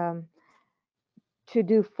Jedi to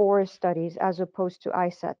do forest studies as opposed to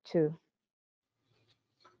ISAT 2?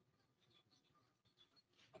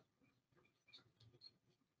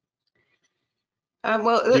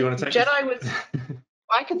 Well, do you want to take Jedi was.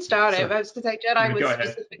 I can start it. I was going to say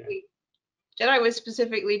Jedi was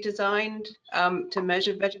specifically designed to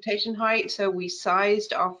measure vegetation height. So we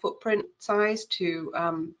sized our footprint size to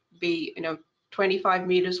be, 25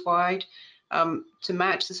 meters wide to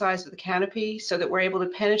match the size of the canopy, so that we're able to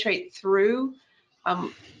penetrate through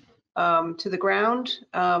to the ground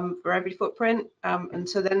for every footprint. And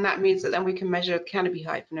so then that means that then we can measure canopy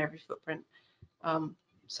height from every footprint.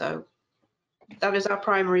 So that is our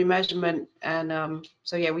primary measurement. And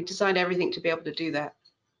so yeah, we designed everything to be able to do that.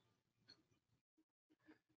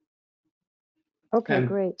 Okay, and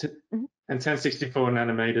great. And 1064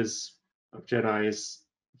 nanometers of Jedi is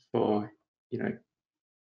for,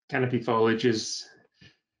 canopy foliage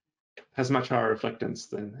has much higher reflectance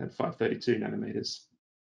than at 532 nanometers,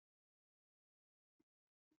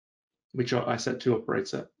 which ISAT 2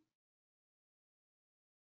 operates at.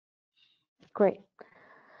 Great.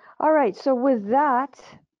 All right, so with that,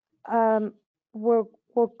 we'll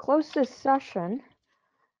close this session.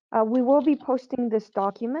 We will be posting this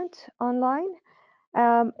document online.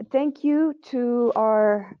 Thank you to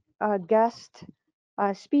our guest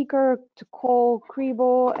speaker, to Cole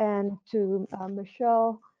Kriebel, and to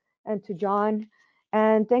Michelle, and to John.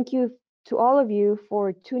 And thank you to all of you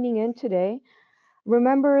for tuning in today.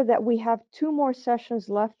 Remember that we have 2 more sessions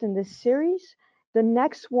left in this series. The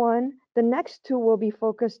next two will be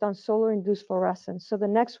focused on solar-induced fluorescence. So the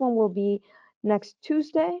next one will be next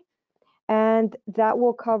Tuesday, and that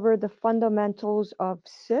will cover the fundamentals of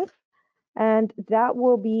SIF. And that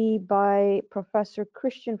will be by Professor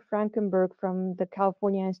Christian Frankenberg from the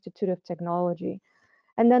California Institute of Technology.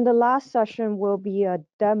 And then the last session will be a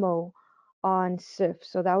demo on SIF.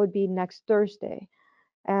 So that would be next Thursday.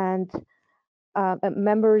 And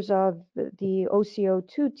members of the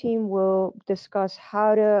OCO2 team will discuss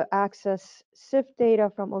how to access SIF data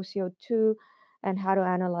from OCO2 and how to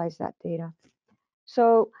analyze that data.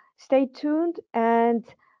 So stay tuned, and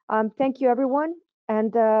thank you, everyone.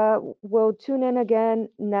 And we'll tune in again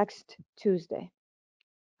next Tuesday.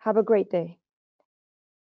 Have a great day.